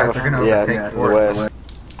south, have to have guys. They're gonna yeah, overtake to the Fort. west.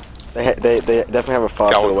 They definitely have a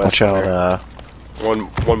fob to the west. Watch out,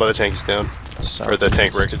 One by the tank is down. south. Or the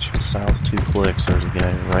tank wreckage. South 2 clicks, there's a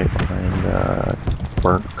guy right behind,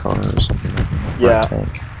 burnt car or something like that. Yeah.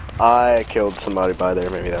 Burnt tank. I killed somebody by there,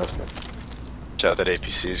 maybe that was good. Watch out, that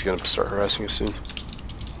APC is gonna start harassing us soon.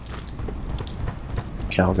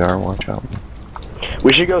 Calgar, watch out.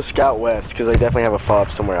 We should go scout west, because they definitely have a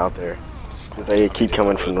fob somewhere out there. Because they keep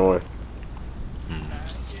coming from north.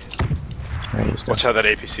 Right, he's down. Watch how that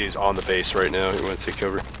APC is on the base right now. You want to take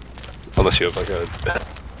cover? Unless you have like a...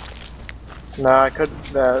 No, I couldn't.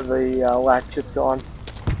 The lag kit's gone.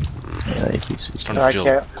 Yeah, APC's I'm No, I starting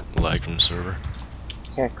to feel lag from the server.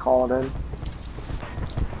 Can't call it in.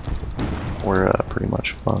 We're pretty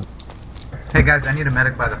much fucked. Hey guys, I need a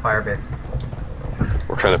medic by the fire base.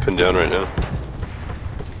 We're kind of pinned down right now.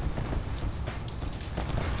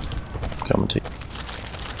 Coming to you.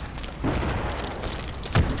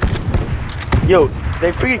 Yo,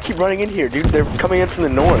 they freaking keep running in here, dude. They're coming in from the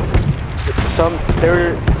north.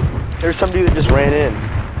 There's some dude that just ran in.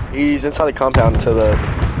 He's inside the compound to the...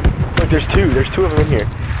 Look, there's two of them in here.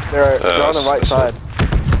 They're on the right side.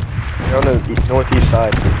 They're on the northeast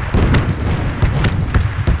side.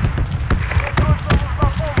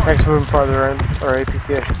 Tank's moving farther in, or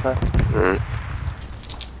APC I should say.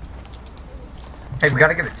 Hey, we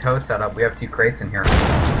gotta get a tow set up. We have 2 crates in here. The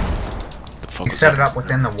fuck You was set that? it up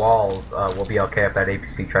within the walls. We'll be okay if that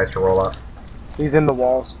APC tries to roll up. He's in the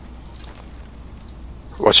walls.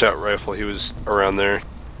 Watch out, Rifle. He was around there.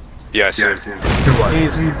 Yeah, I see him. Who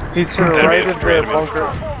was? He's to the Enemy right of infantry, the enemy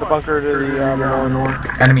bunker to the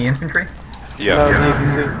north. Enemy infantry? Yeah. No, the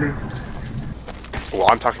APC. Well,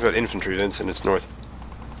 I'm talking about infantry, Vincent. It's north.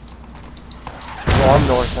 Well, I'm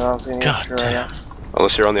north and I don't see any God infantry right now.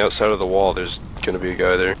 Unless you're on the outside of the wall, there's gonna be a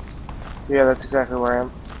guy there. Yeah, that's exactly where I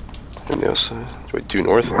am. On the outside. Wait, due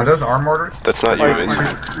north? Are those arm mortars? That's not you, Like,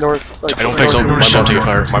 Vincent. north. Like, I don't think so. north- Just don't take a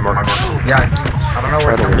fire. My mark. Yeah, I see. I don't know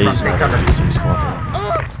Try where to it's laze coming that from. APC squad.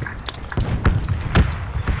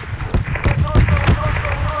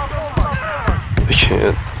 They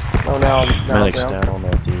can't. Oh, now Medic's down. down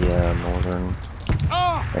at the northern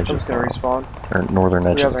edge I'm of just gonna respawn. or northern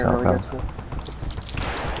edge Yeah, of the they're gonna compound. get to me.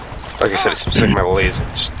 Like I said, it seems like my laser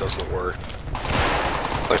just doesn't work.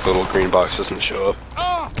 Like the little green box doesn't show up.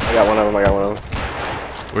 I got one of them. I got one of them.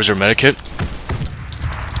 Where's your medikit?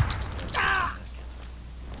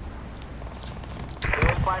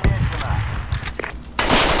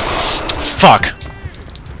 Fuck!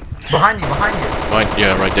 Behind you, behind you. Mine,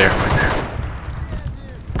 yeah, right there.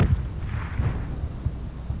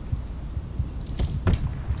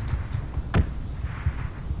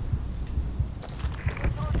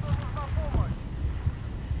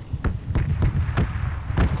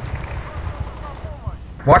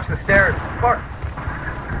 Watch the stairs. Fuck.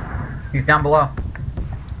 He's down below.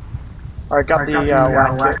 Alright, got the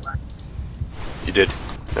whack kit. You did.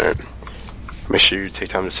 Alright. Make sure you take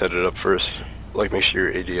time to set it up first. Like, make sure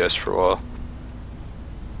you're ADS for a while.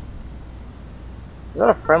 Is that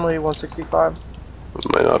a friendly 165?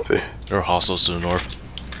 It might not be. There are hostiles to the north.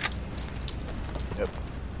 Yep.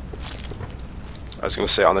 I was gonna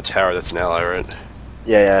say on the tower, that's an ally, right?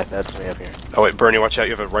 Yeah, that's me up here. Oh wait, Bernie, watch out,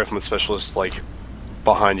 you have a rifleman specialist, like,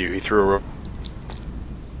 behind you. He threw a rope.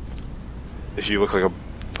 If you look like a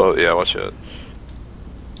boat, yeah, watch out.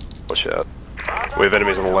 Watch out. We have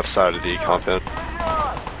enemies on the left side of the compound.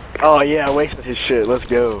 Oh yeah, I wasted his shit. Let's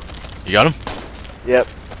go. You got him? Yep.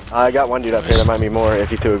 I got one dude up here. There might be more if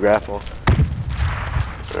he threw a grapple.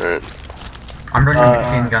 Alright. I'm bringing a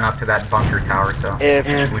machine gun up to that bunker tower, so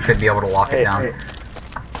If we should be able to lock it down.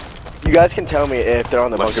 you guys can tell me if they're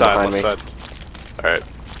on the Left bunker side, behind me. left side. Alright.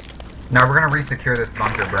 No, we're gonna resecure this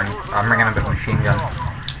bunker, Bernie. I'm bringing up a machine gun.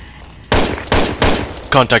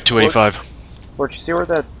 Contact 285. Where'd you see where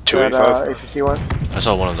that 285? APC went? I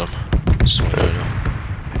saw one of them. Just wanted to know.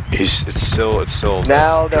 It's still.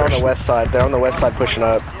 Now they're on the west side. They're on the west side pushing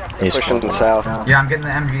up. Ace Pushing squad. south. Yeah, I'm getting the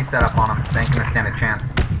MG set up on him. They ain't gonna stand a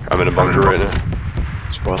chance. I'm in a bunker right now.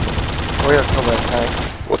 Squad. We're gonna kill that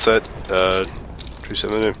tank. What's that?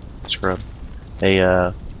 272? Scrub. Hey,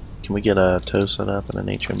 can we get a tow set up and an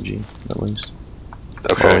HMG at least?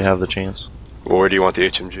 Okay. While we have the chance. Well, where do you want the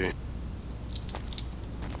HMG?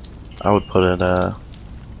 I would put it,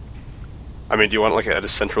 I mean, do you want like at a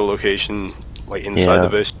central location, like inside Yeah. the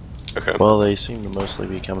base? Okay. well, they seem to mostly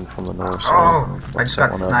be coming from the north, so Oh, I let's just set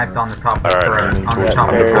got one up. sniped on the top of the Alright, turret. On the yeah, top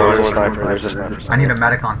of the There's a tower. sniper. There's a sniper. I need a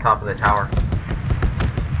medic on top of the tower.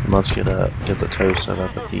 And let's get the tow set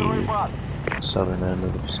up at the southern end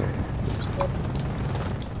of the facility.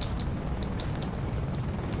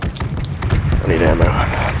 I need ammo.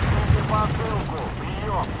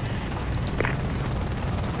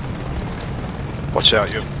 Watch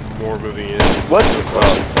out, you have more moving in. What?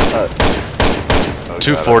 Oh,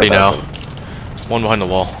 240 God, now. One behind the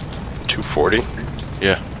wall. 240?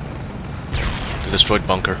 Yeah. The destroyed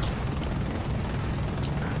bunker.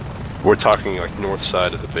 We're talking like north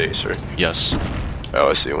side of the base, right? Yes. Oh,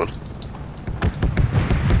 I see one.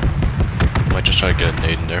 Might just try to get a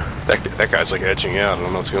nade in there. That guy's like edging out. I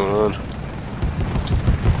don't know what's going on.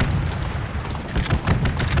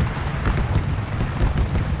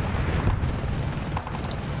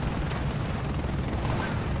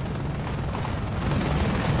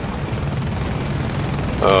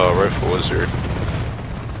 Oh, rifle wizard.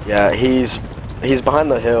 Yeah, he's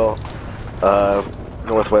behind the hill,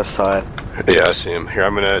 northwest side. Yeah, I see him. Here,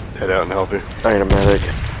 I'm gonna head out and help you. I need a medic.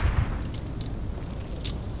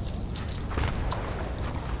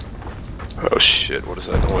 Oh shit, what is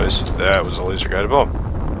that noise? That was a laser guided bomb.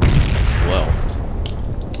 Well.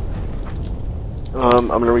 I'm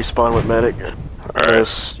gonna respawn with medic. Alright.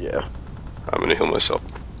 Yes, yeah. I'm gonna heal myself.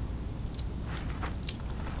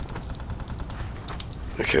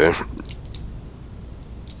 Okay.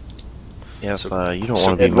 Yeah, if you don't so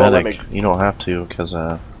want to be it won't let medic, you don't have to, because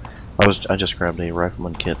I just grabbed a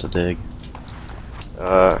rifleman kit to dig.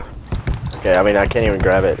 Okay, I mean, I can't even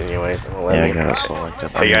grab it anyways. Yeah, I gotta select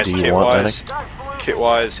it. Hey guys, do you want medic? kit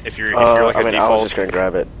wise, if you're like I a mean, I was default, just gonna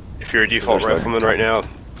grab it. if you're a default There's rifleman right now,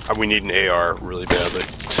 we need an AR really badly.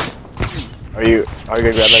 Are you gonna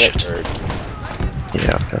grab medic? Or?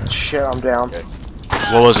 Yeah, I've got it. Shit, I'm down.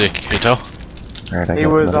 What was he? Can you tell? Alright, I He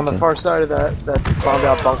got was on medic the in. far side of that bombed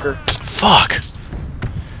out bunker. Fuck!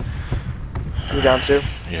 You down too?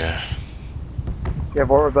 Yeah. Yeah, but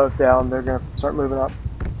we're both down. They're gonna start moving up.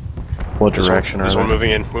 What direction There's are one they?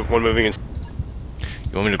 moving in. One moving in. You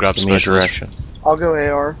want me to grab Give me a specialist? direction. I'll go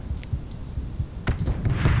AR.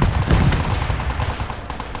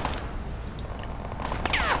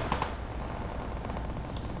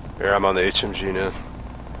 Here, I'm on the HMG now.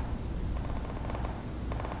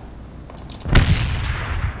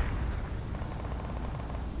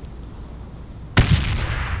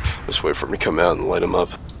 Just wait for him to come out and light him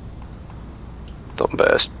up. Dumb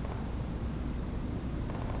bastard.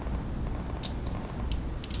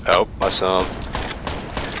 Oh, I saw him.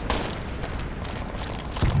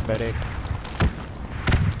 Medic.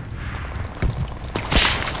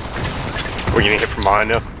 We're getting hit from behind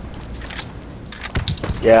now.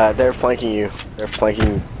 Yeah, they're flanking you. They're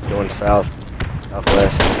flanking going south,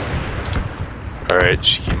 southwest. Alright,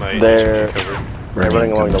 just keep my They're covered.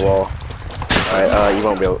 running along the wall. Alright, you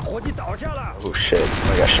won't be able. Oh shit!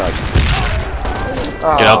 I got shot.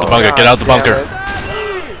 Get out the bunker, God get out the damn bunker. it.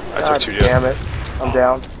 I God took 2 damn down. it. I'm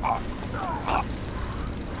down.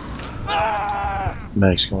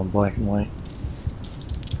 Medic's going black and white.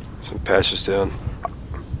 Some patches down.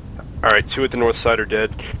 Alright, 2 at the north side are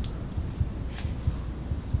dead.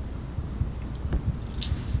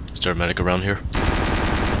 Is there a medic around here?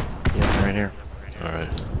 Yeah, right here.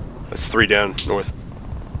 Alright. That's 3 down north.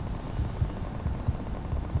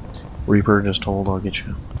 Reaper, just hold, I'll get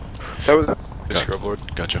you. That was the scrub lord.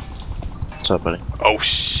 Gotcha. What's up, buddy? Oh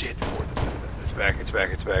shit! It's back, it's back,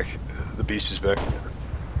 it's back. The beast is back.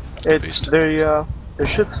 It's there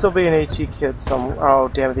should still be an AT kit some. Oh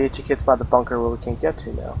damn it! The AT kit's by the bunker where we can't get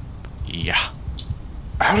to now. Yeah.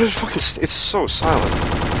 How did it fucking... It's so silent.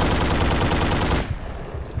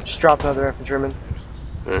 Just dropped another infantryman.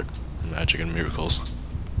 Yeah. Magic and miracles.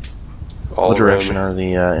 All What around direction me. are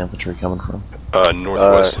the infantry coming from?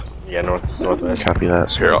 Northwest. Yeah, northwest. Copy that.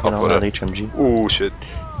 So Here, get I'll on put that it. HMG. Ooh, shit.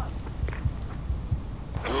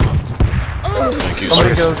 Thank you,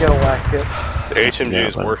 Somebody sir. go get a lac kit. The HMG Yeah,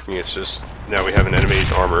 is but- working, it's just... Now we have an enemy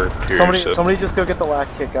armor here, so... Somebody just go get the lac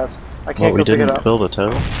kit, guys. I What, can't we go pick it didn't up. build a tow?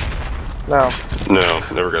 No. No,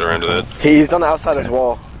 never got around to that. He's on the outside of his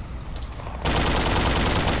wall.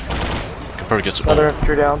 Can probably get some. Another Oh,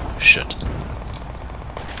 infantry down. shit.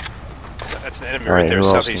 That's an enemy Alright, right there, who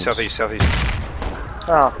else southeast, needs- southeast, southeast.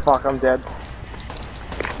 Oh fuck! I'm dead.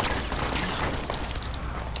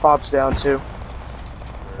 Bob's down too.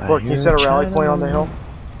 Look, you set a rally point on the hill.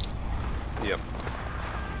 Yep.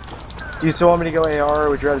 Do you still want me to go AR, or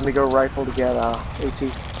would you rather me go rifle to get AT?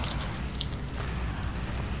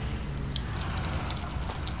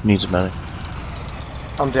 Needs a medic.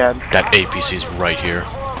 I'm dead. That APC's right here.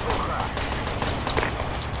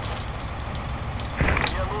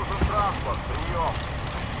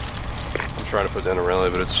 I'm trying to put down a rally,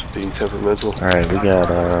 but it's being temperamental. Alright, we got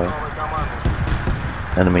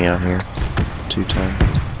enemy out here.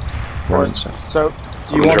 210. Running south. So, do you I'm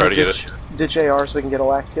gonna want try to to get ditch AR so we can get a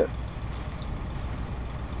lac kit?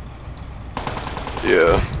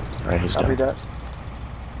 Yeah. Alright, he's Copy down. that.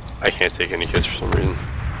 I can't take any hits for some reason.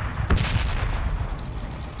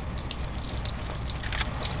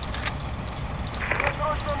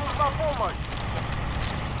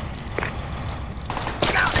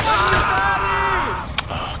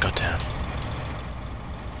 Oh, goddamn.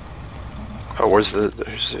 Oh, where's there's the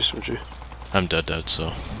SMG? I'm dead,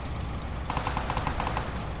 so.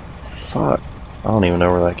 Fuck. I don't even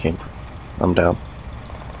know where that came from. I'm down.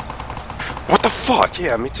 What the fuck?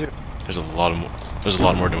 Yeah, me too. There's a lot more. There's a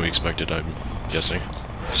lot more than we expected. I'm guessing.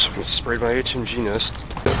 So I can spray my HMG nest.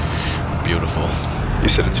 Beautiful. You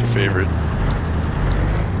said it's your favorite.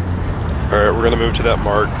 Alright, we're gonna move to that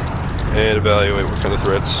mark and evaluate what kind of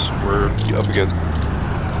threats we're up against.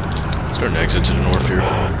 Is there an exit to the north here?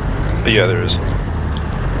 Yeah, there is.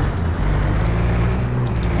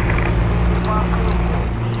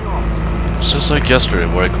 It's just like yesterday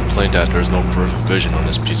where I complained that there's no perfect vision on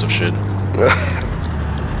this piece of shit.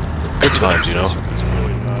 Good times, you know? It's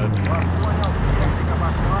really bad.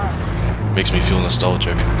 Makes me feel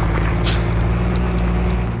nostalgic.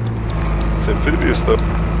 It's amphibious though.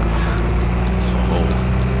 Oh.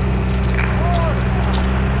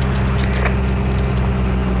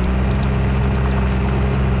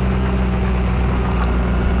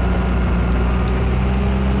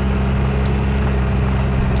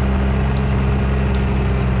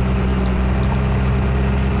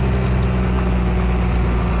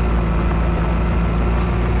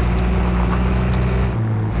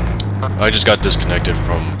 I just got disconnected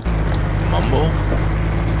from Mumbo?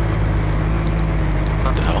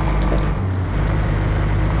 What the hell?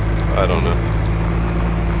 I don't know.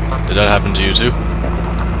 Did that happen to you too?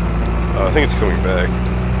 I think it's coming back.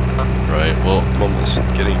 Right, well, Mumble's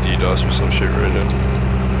getting DDoS or some shit right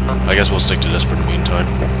now. I guess we'll stick to this for the meantime.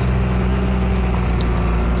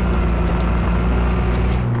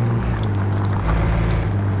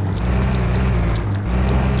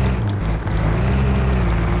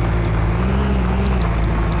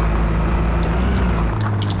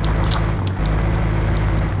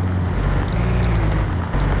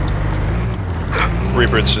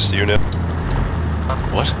 Reaper, it's just you now.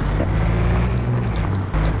 What?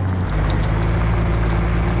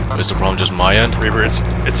 Is the problem just my end? Reaper,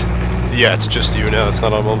 yeah, it's just you now. It's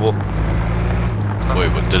not on mobile.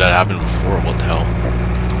 Wait, but did that happen before? What the hell?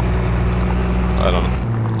 I don't know.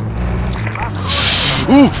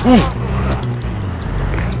 Ooh!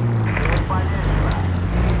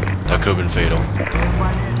 That could have been fatal.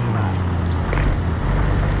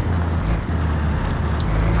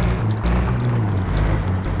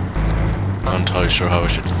 I'm not entirely sure how I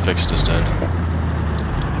should fix this then.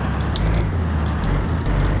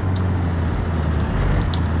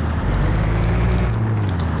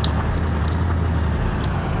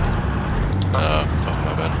 Fuck,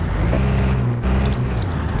 my bad.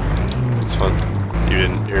 It's fun. You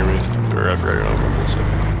didn't hear me, or I forgot you're not mobile,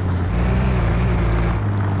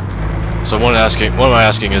 So what am I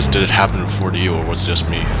asking is, did it happen before to you, or was it just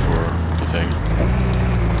me for the thing?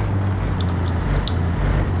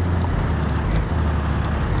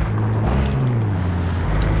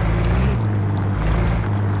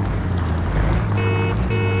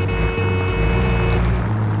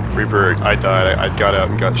 Reaper, I died. I got out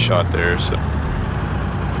and got shot there, so...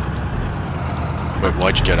 Wait,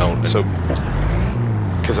 why'd you get out? So...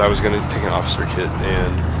 Because I was going to take an officer kit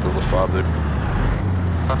and build a fob there.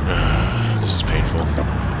 This is painful.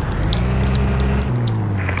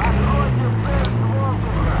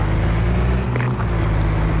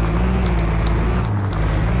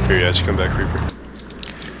 Here, yeah, just come back, Reaper.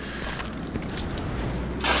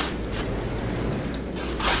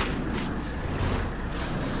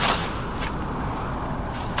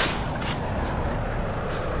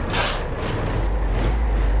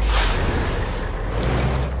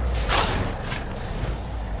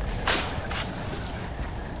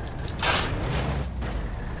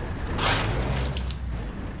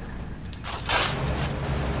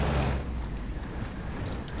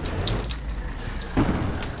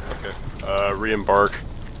 Re-embark.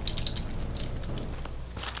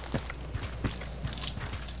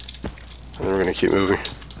 And then we're gonna keep moving.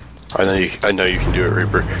 I know you can do it,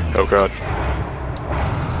 Reaper. Oh god.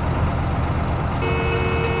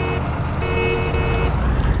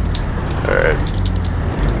 Alright.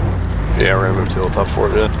 Yeah, we're gonna move to the top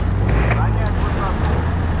fort then.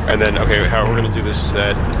 And then, okay, how we're gonna do this is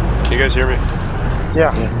that... Can you guys hear me?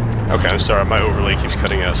 Yeah. Okay, I'm sorry, my overlay keeps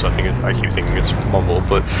cutting out, so I keep thinking it's mumbled,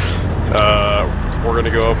 but... we're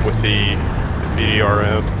gonna go up with the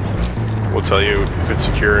VDRM. We'll tell you if it's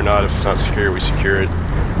secure or not. If it's not secure, we secure it.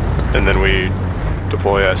 And then we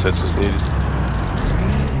deploy assets as needed.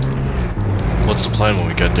 What's the plan when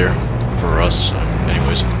we get there? For us,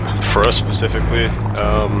 anyways. For us specifically,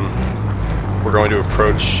 we're going to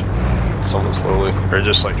approach somewhat slowly. Or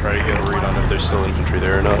just like try to get a read on if there's still infantry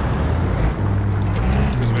there or not.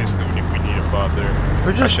 Because basically we need a fob there.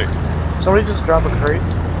 Somebody just drop a crate?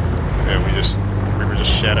 Yeah, we just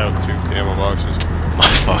shat out 2 ammo boxes. My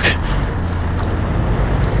fuck.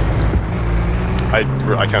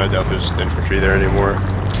 I kind of doubt there's infantry there anymore.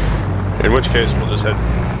 In which case, we'll just head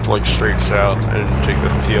like straight south and take the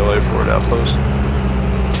PLA forward outpost.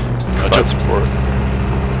 Provide support.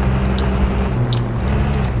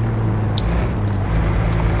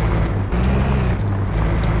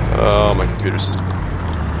 Oh, my computer's...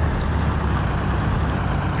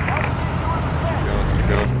 Keep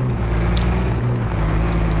going.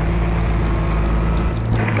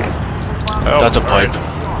 Oh, that's a pipe.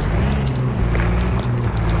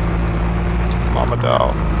 Mama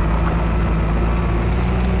doll.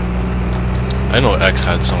 I know X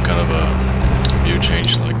had some kind of a view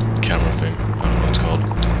change, like camera thing. I don't know what it's called.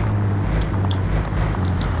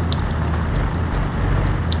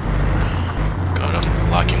 God, I'm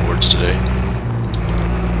lacking words today.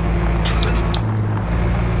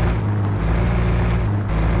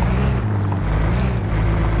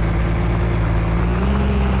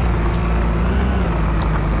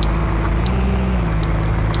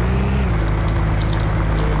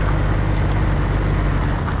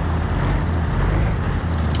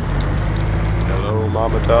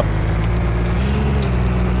 Mama top.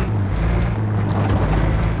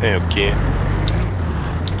 Okay.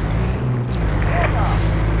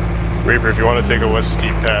 Reaper, if you want to take a less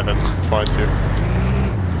steep path, that's fine too.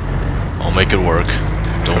 I'll make it work.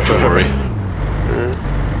 Don't you worry.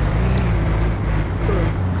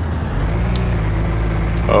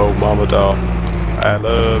 Oh, Mama doll. I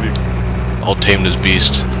love you. I'll tame this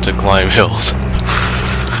beast to climb hills.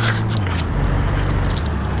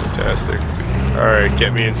 Fantastic. Alright,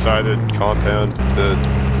 get me inside the compound.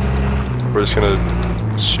 We're just gonna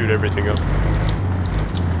shoot everything up.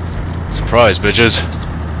 Surprise, bitches.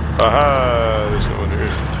 Aha! There's no one here.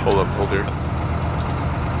 Hold up, hold here.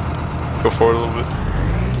 Go forward a little bit.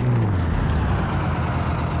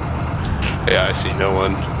 Yeah, I see no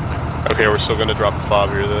one. Okay, we're still gonna drop a fob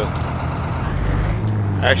here though.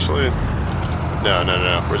 Actually, no.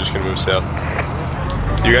 We're just gonna move south.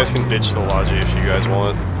 You guys can ditch the Logi if you guys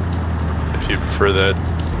want. If you prefer that.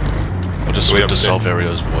 I'll just sweep the south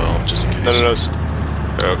area as well, just in case.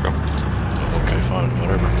 No. Okay. Okay, fine,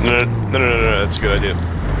 whatever. No, that's a good idea.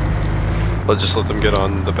 Let's just let them get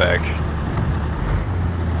on the back.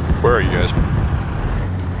 Where are you guys?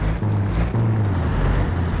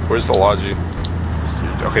 Where's the Logi?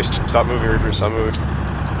 Okay, stop moving, Reaper, stop moving.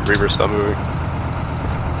 Reaper, stop moving.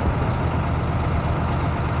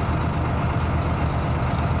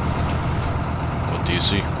 What do you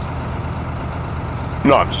see?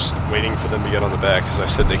 No, I'm just waiting for them to get on the back, because I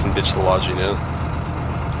said they can ditch the Logi now.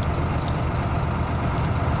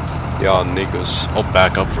 Yeah, Nikos. I'll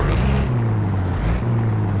back up for them.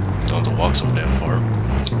 Don't have to walk so damn far.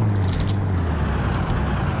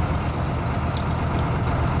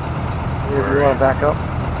 You want to back up?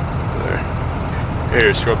 There.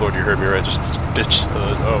 Here, Scrublord, you heard me right. Just ditch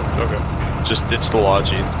the... Oh, okay. Just ditch the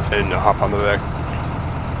Logi and hop on the back.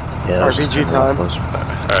 Yeah, RPG time.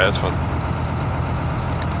 Alright, that's fine.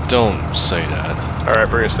 Don't say that. Alright,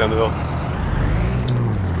 bring us down the hill.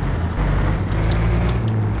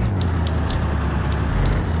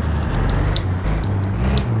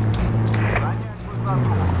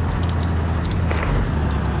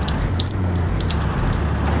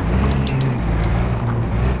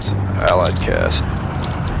 Allied cast.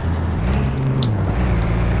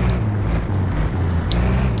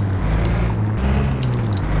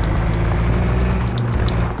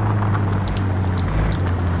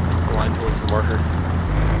 Line towards the marker.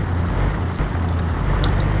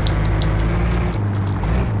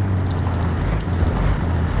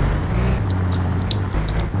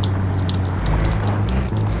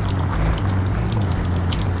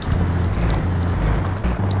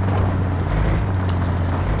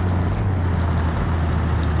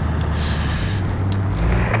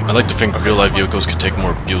 I like to think real-life vehicles could take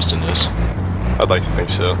more abuse than this. I'd like to think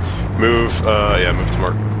so. Move, yeah, move to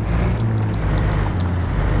mark.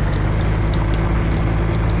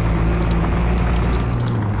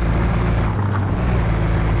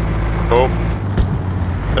 Oh.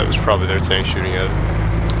 That was probably their tank shooting at it.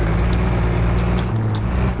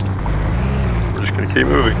 We're just gonna keep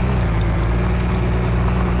moving.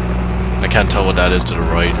 I can't tell what that is to the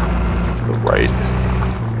right. The right.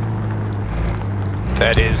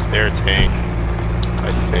 That is their tank,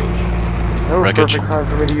 I think. That was Wreckage. perfect time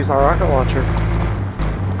for me to use my rocket launcher.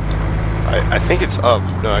 I think it's up.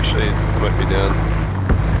 No, actually, it might be down.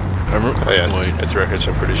 Oh yeah, Wait. it's wreckage,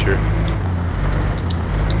 I'm pretty sure.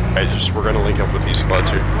 We're gonna link up with these squads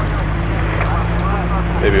here.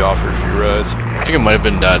 Maybe offer a few rides. I think it might have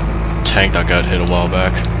been that tank that got hit a while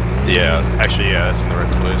back. Yeah, actually, yeah, that's in the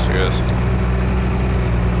right place, I guess.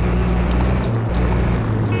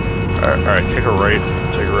 Alright, take a right.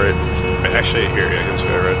 Take a right. Actually, here, yeah, let's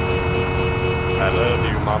go right. I love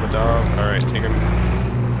you, Mama Dog. Alright, take him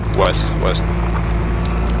west.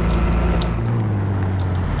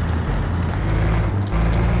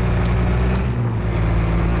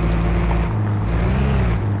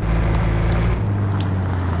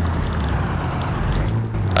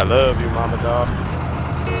 I love you, Mama Dog.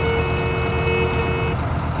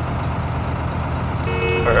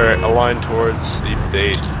 Alright, align towards the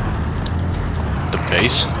base. The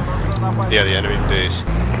base? Yeah, the enemy base.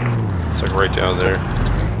 It's like right down there.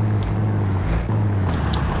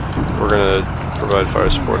 We're gonna provide fire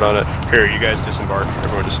support on it. Here, you guys disembark.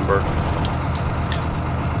 Everyone disembark.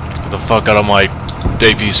 Get the fuck out of my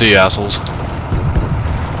APC, assholes.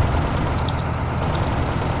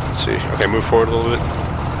 Let's see. Okay, move forward a little bit.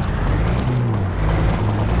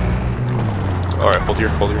 Alright, hold here.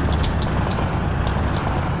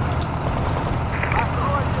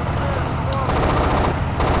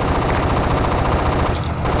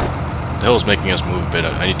 The hell is making us move a bit?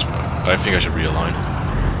 I think I should realign.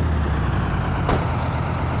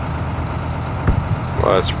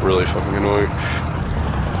 Wow, that's really fucking annoying.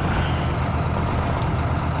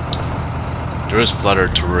 There is flatter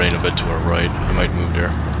terrain a bit to our right. I might move there.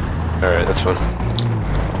 Alright, that's fine.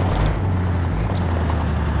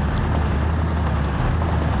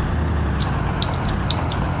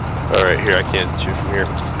 Alright, here, I can't shoot from here.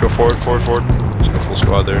 Go forward. Just go full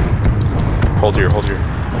squad there. Hold here. We're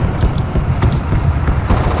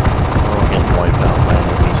getting wiped out by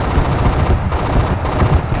enemies.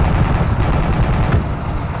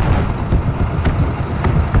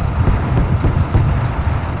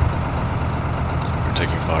 We're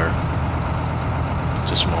taking fire.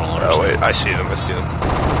 Just more alarms. Oh wait, I see them.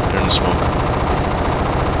 They're in the smoke.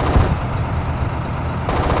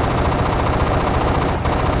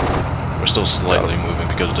 still slightly moving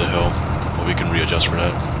because of the hill, but we can readjust for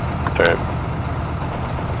that. Alright.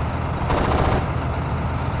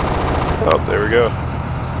 Oh, there we go.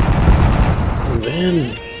 Move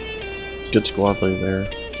in. Good squad lead there.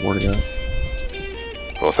 More to go.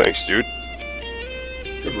 Well, thanks, dude.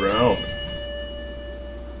 Good round.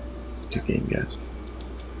 Good game, guys.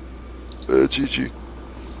 GG.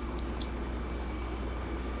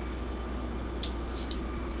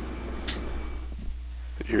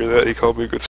 You hear that? He called me a good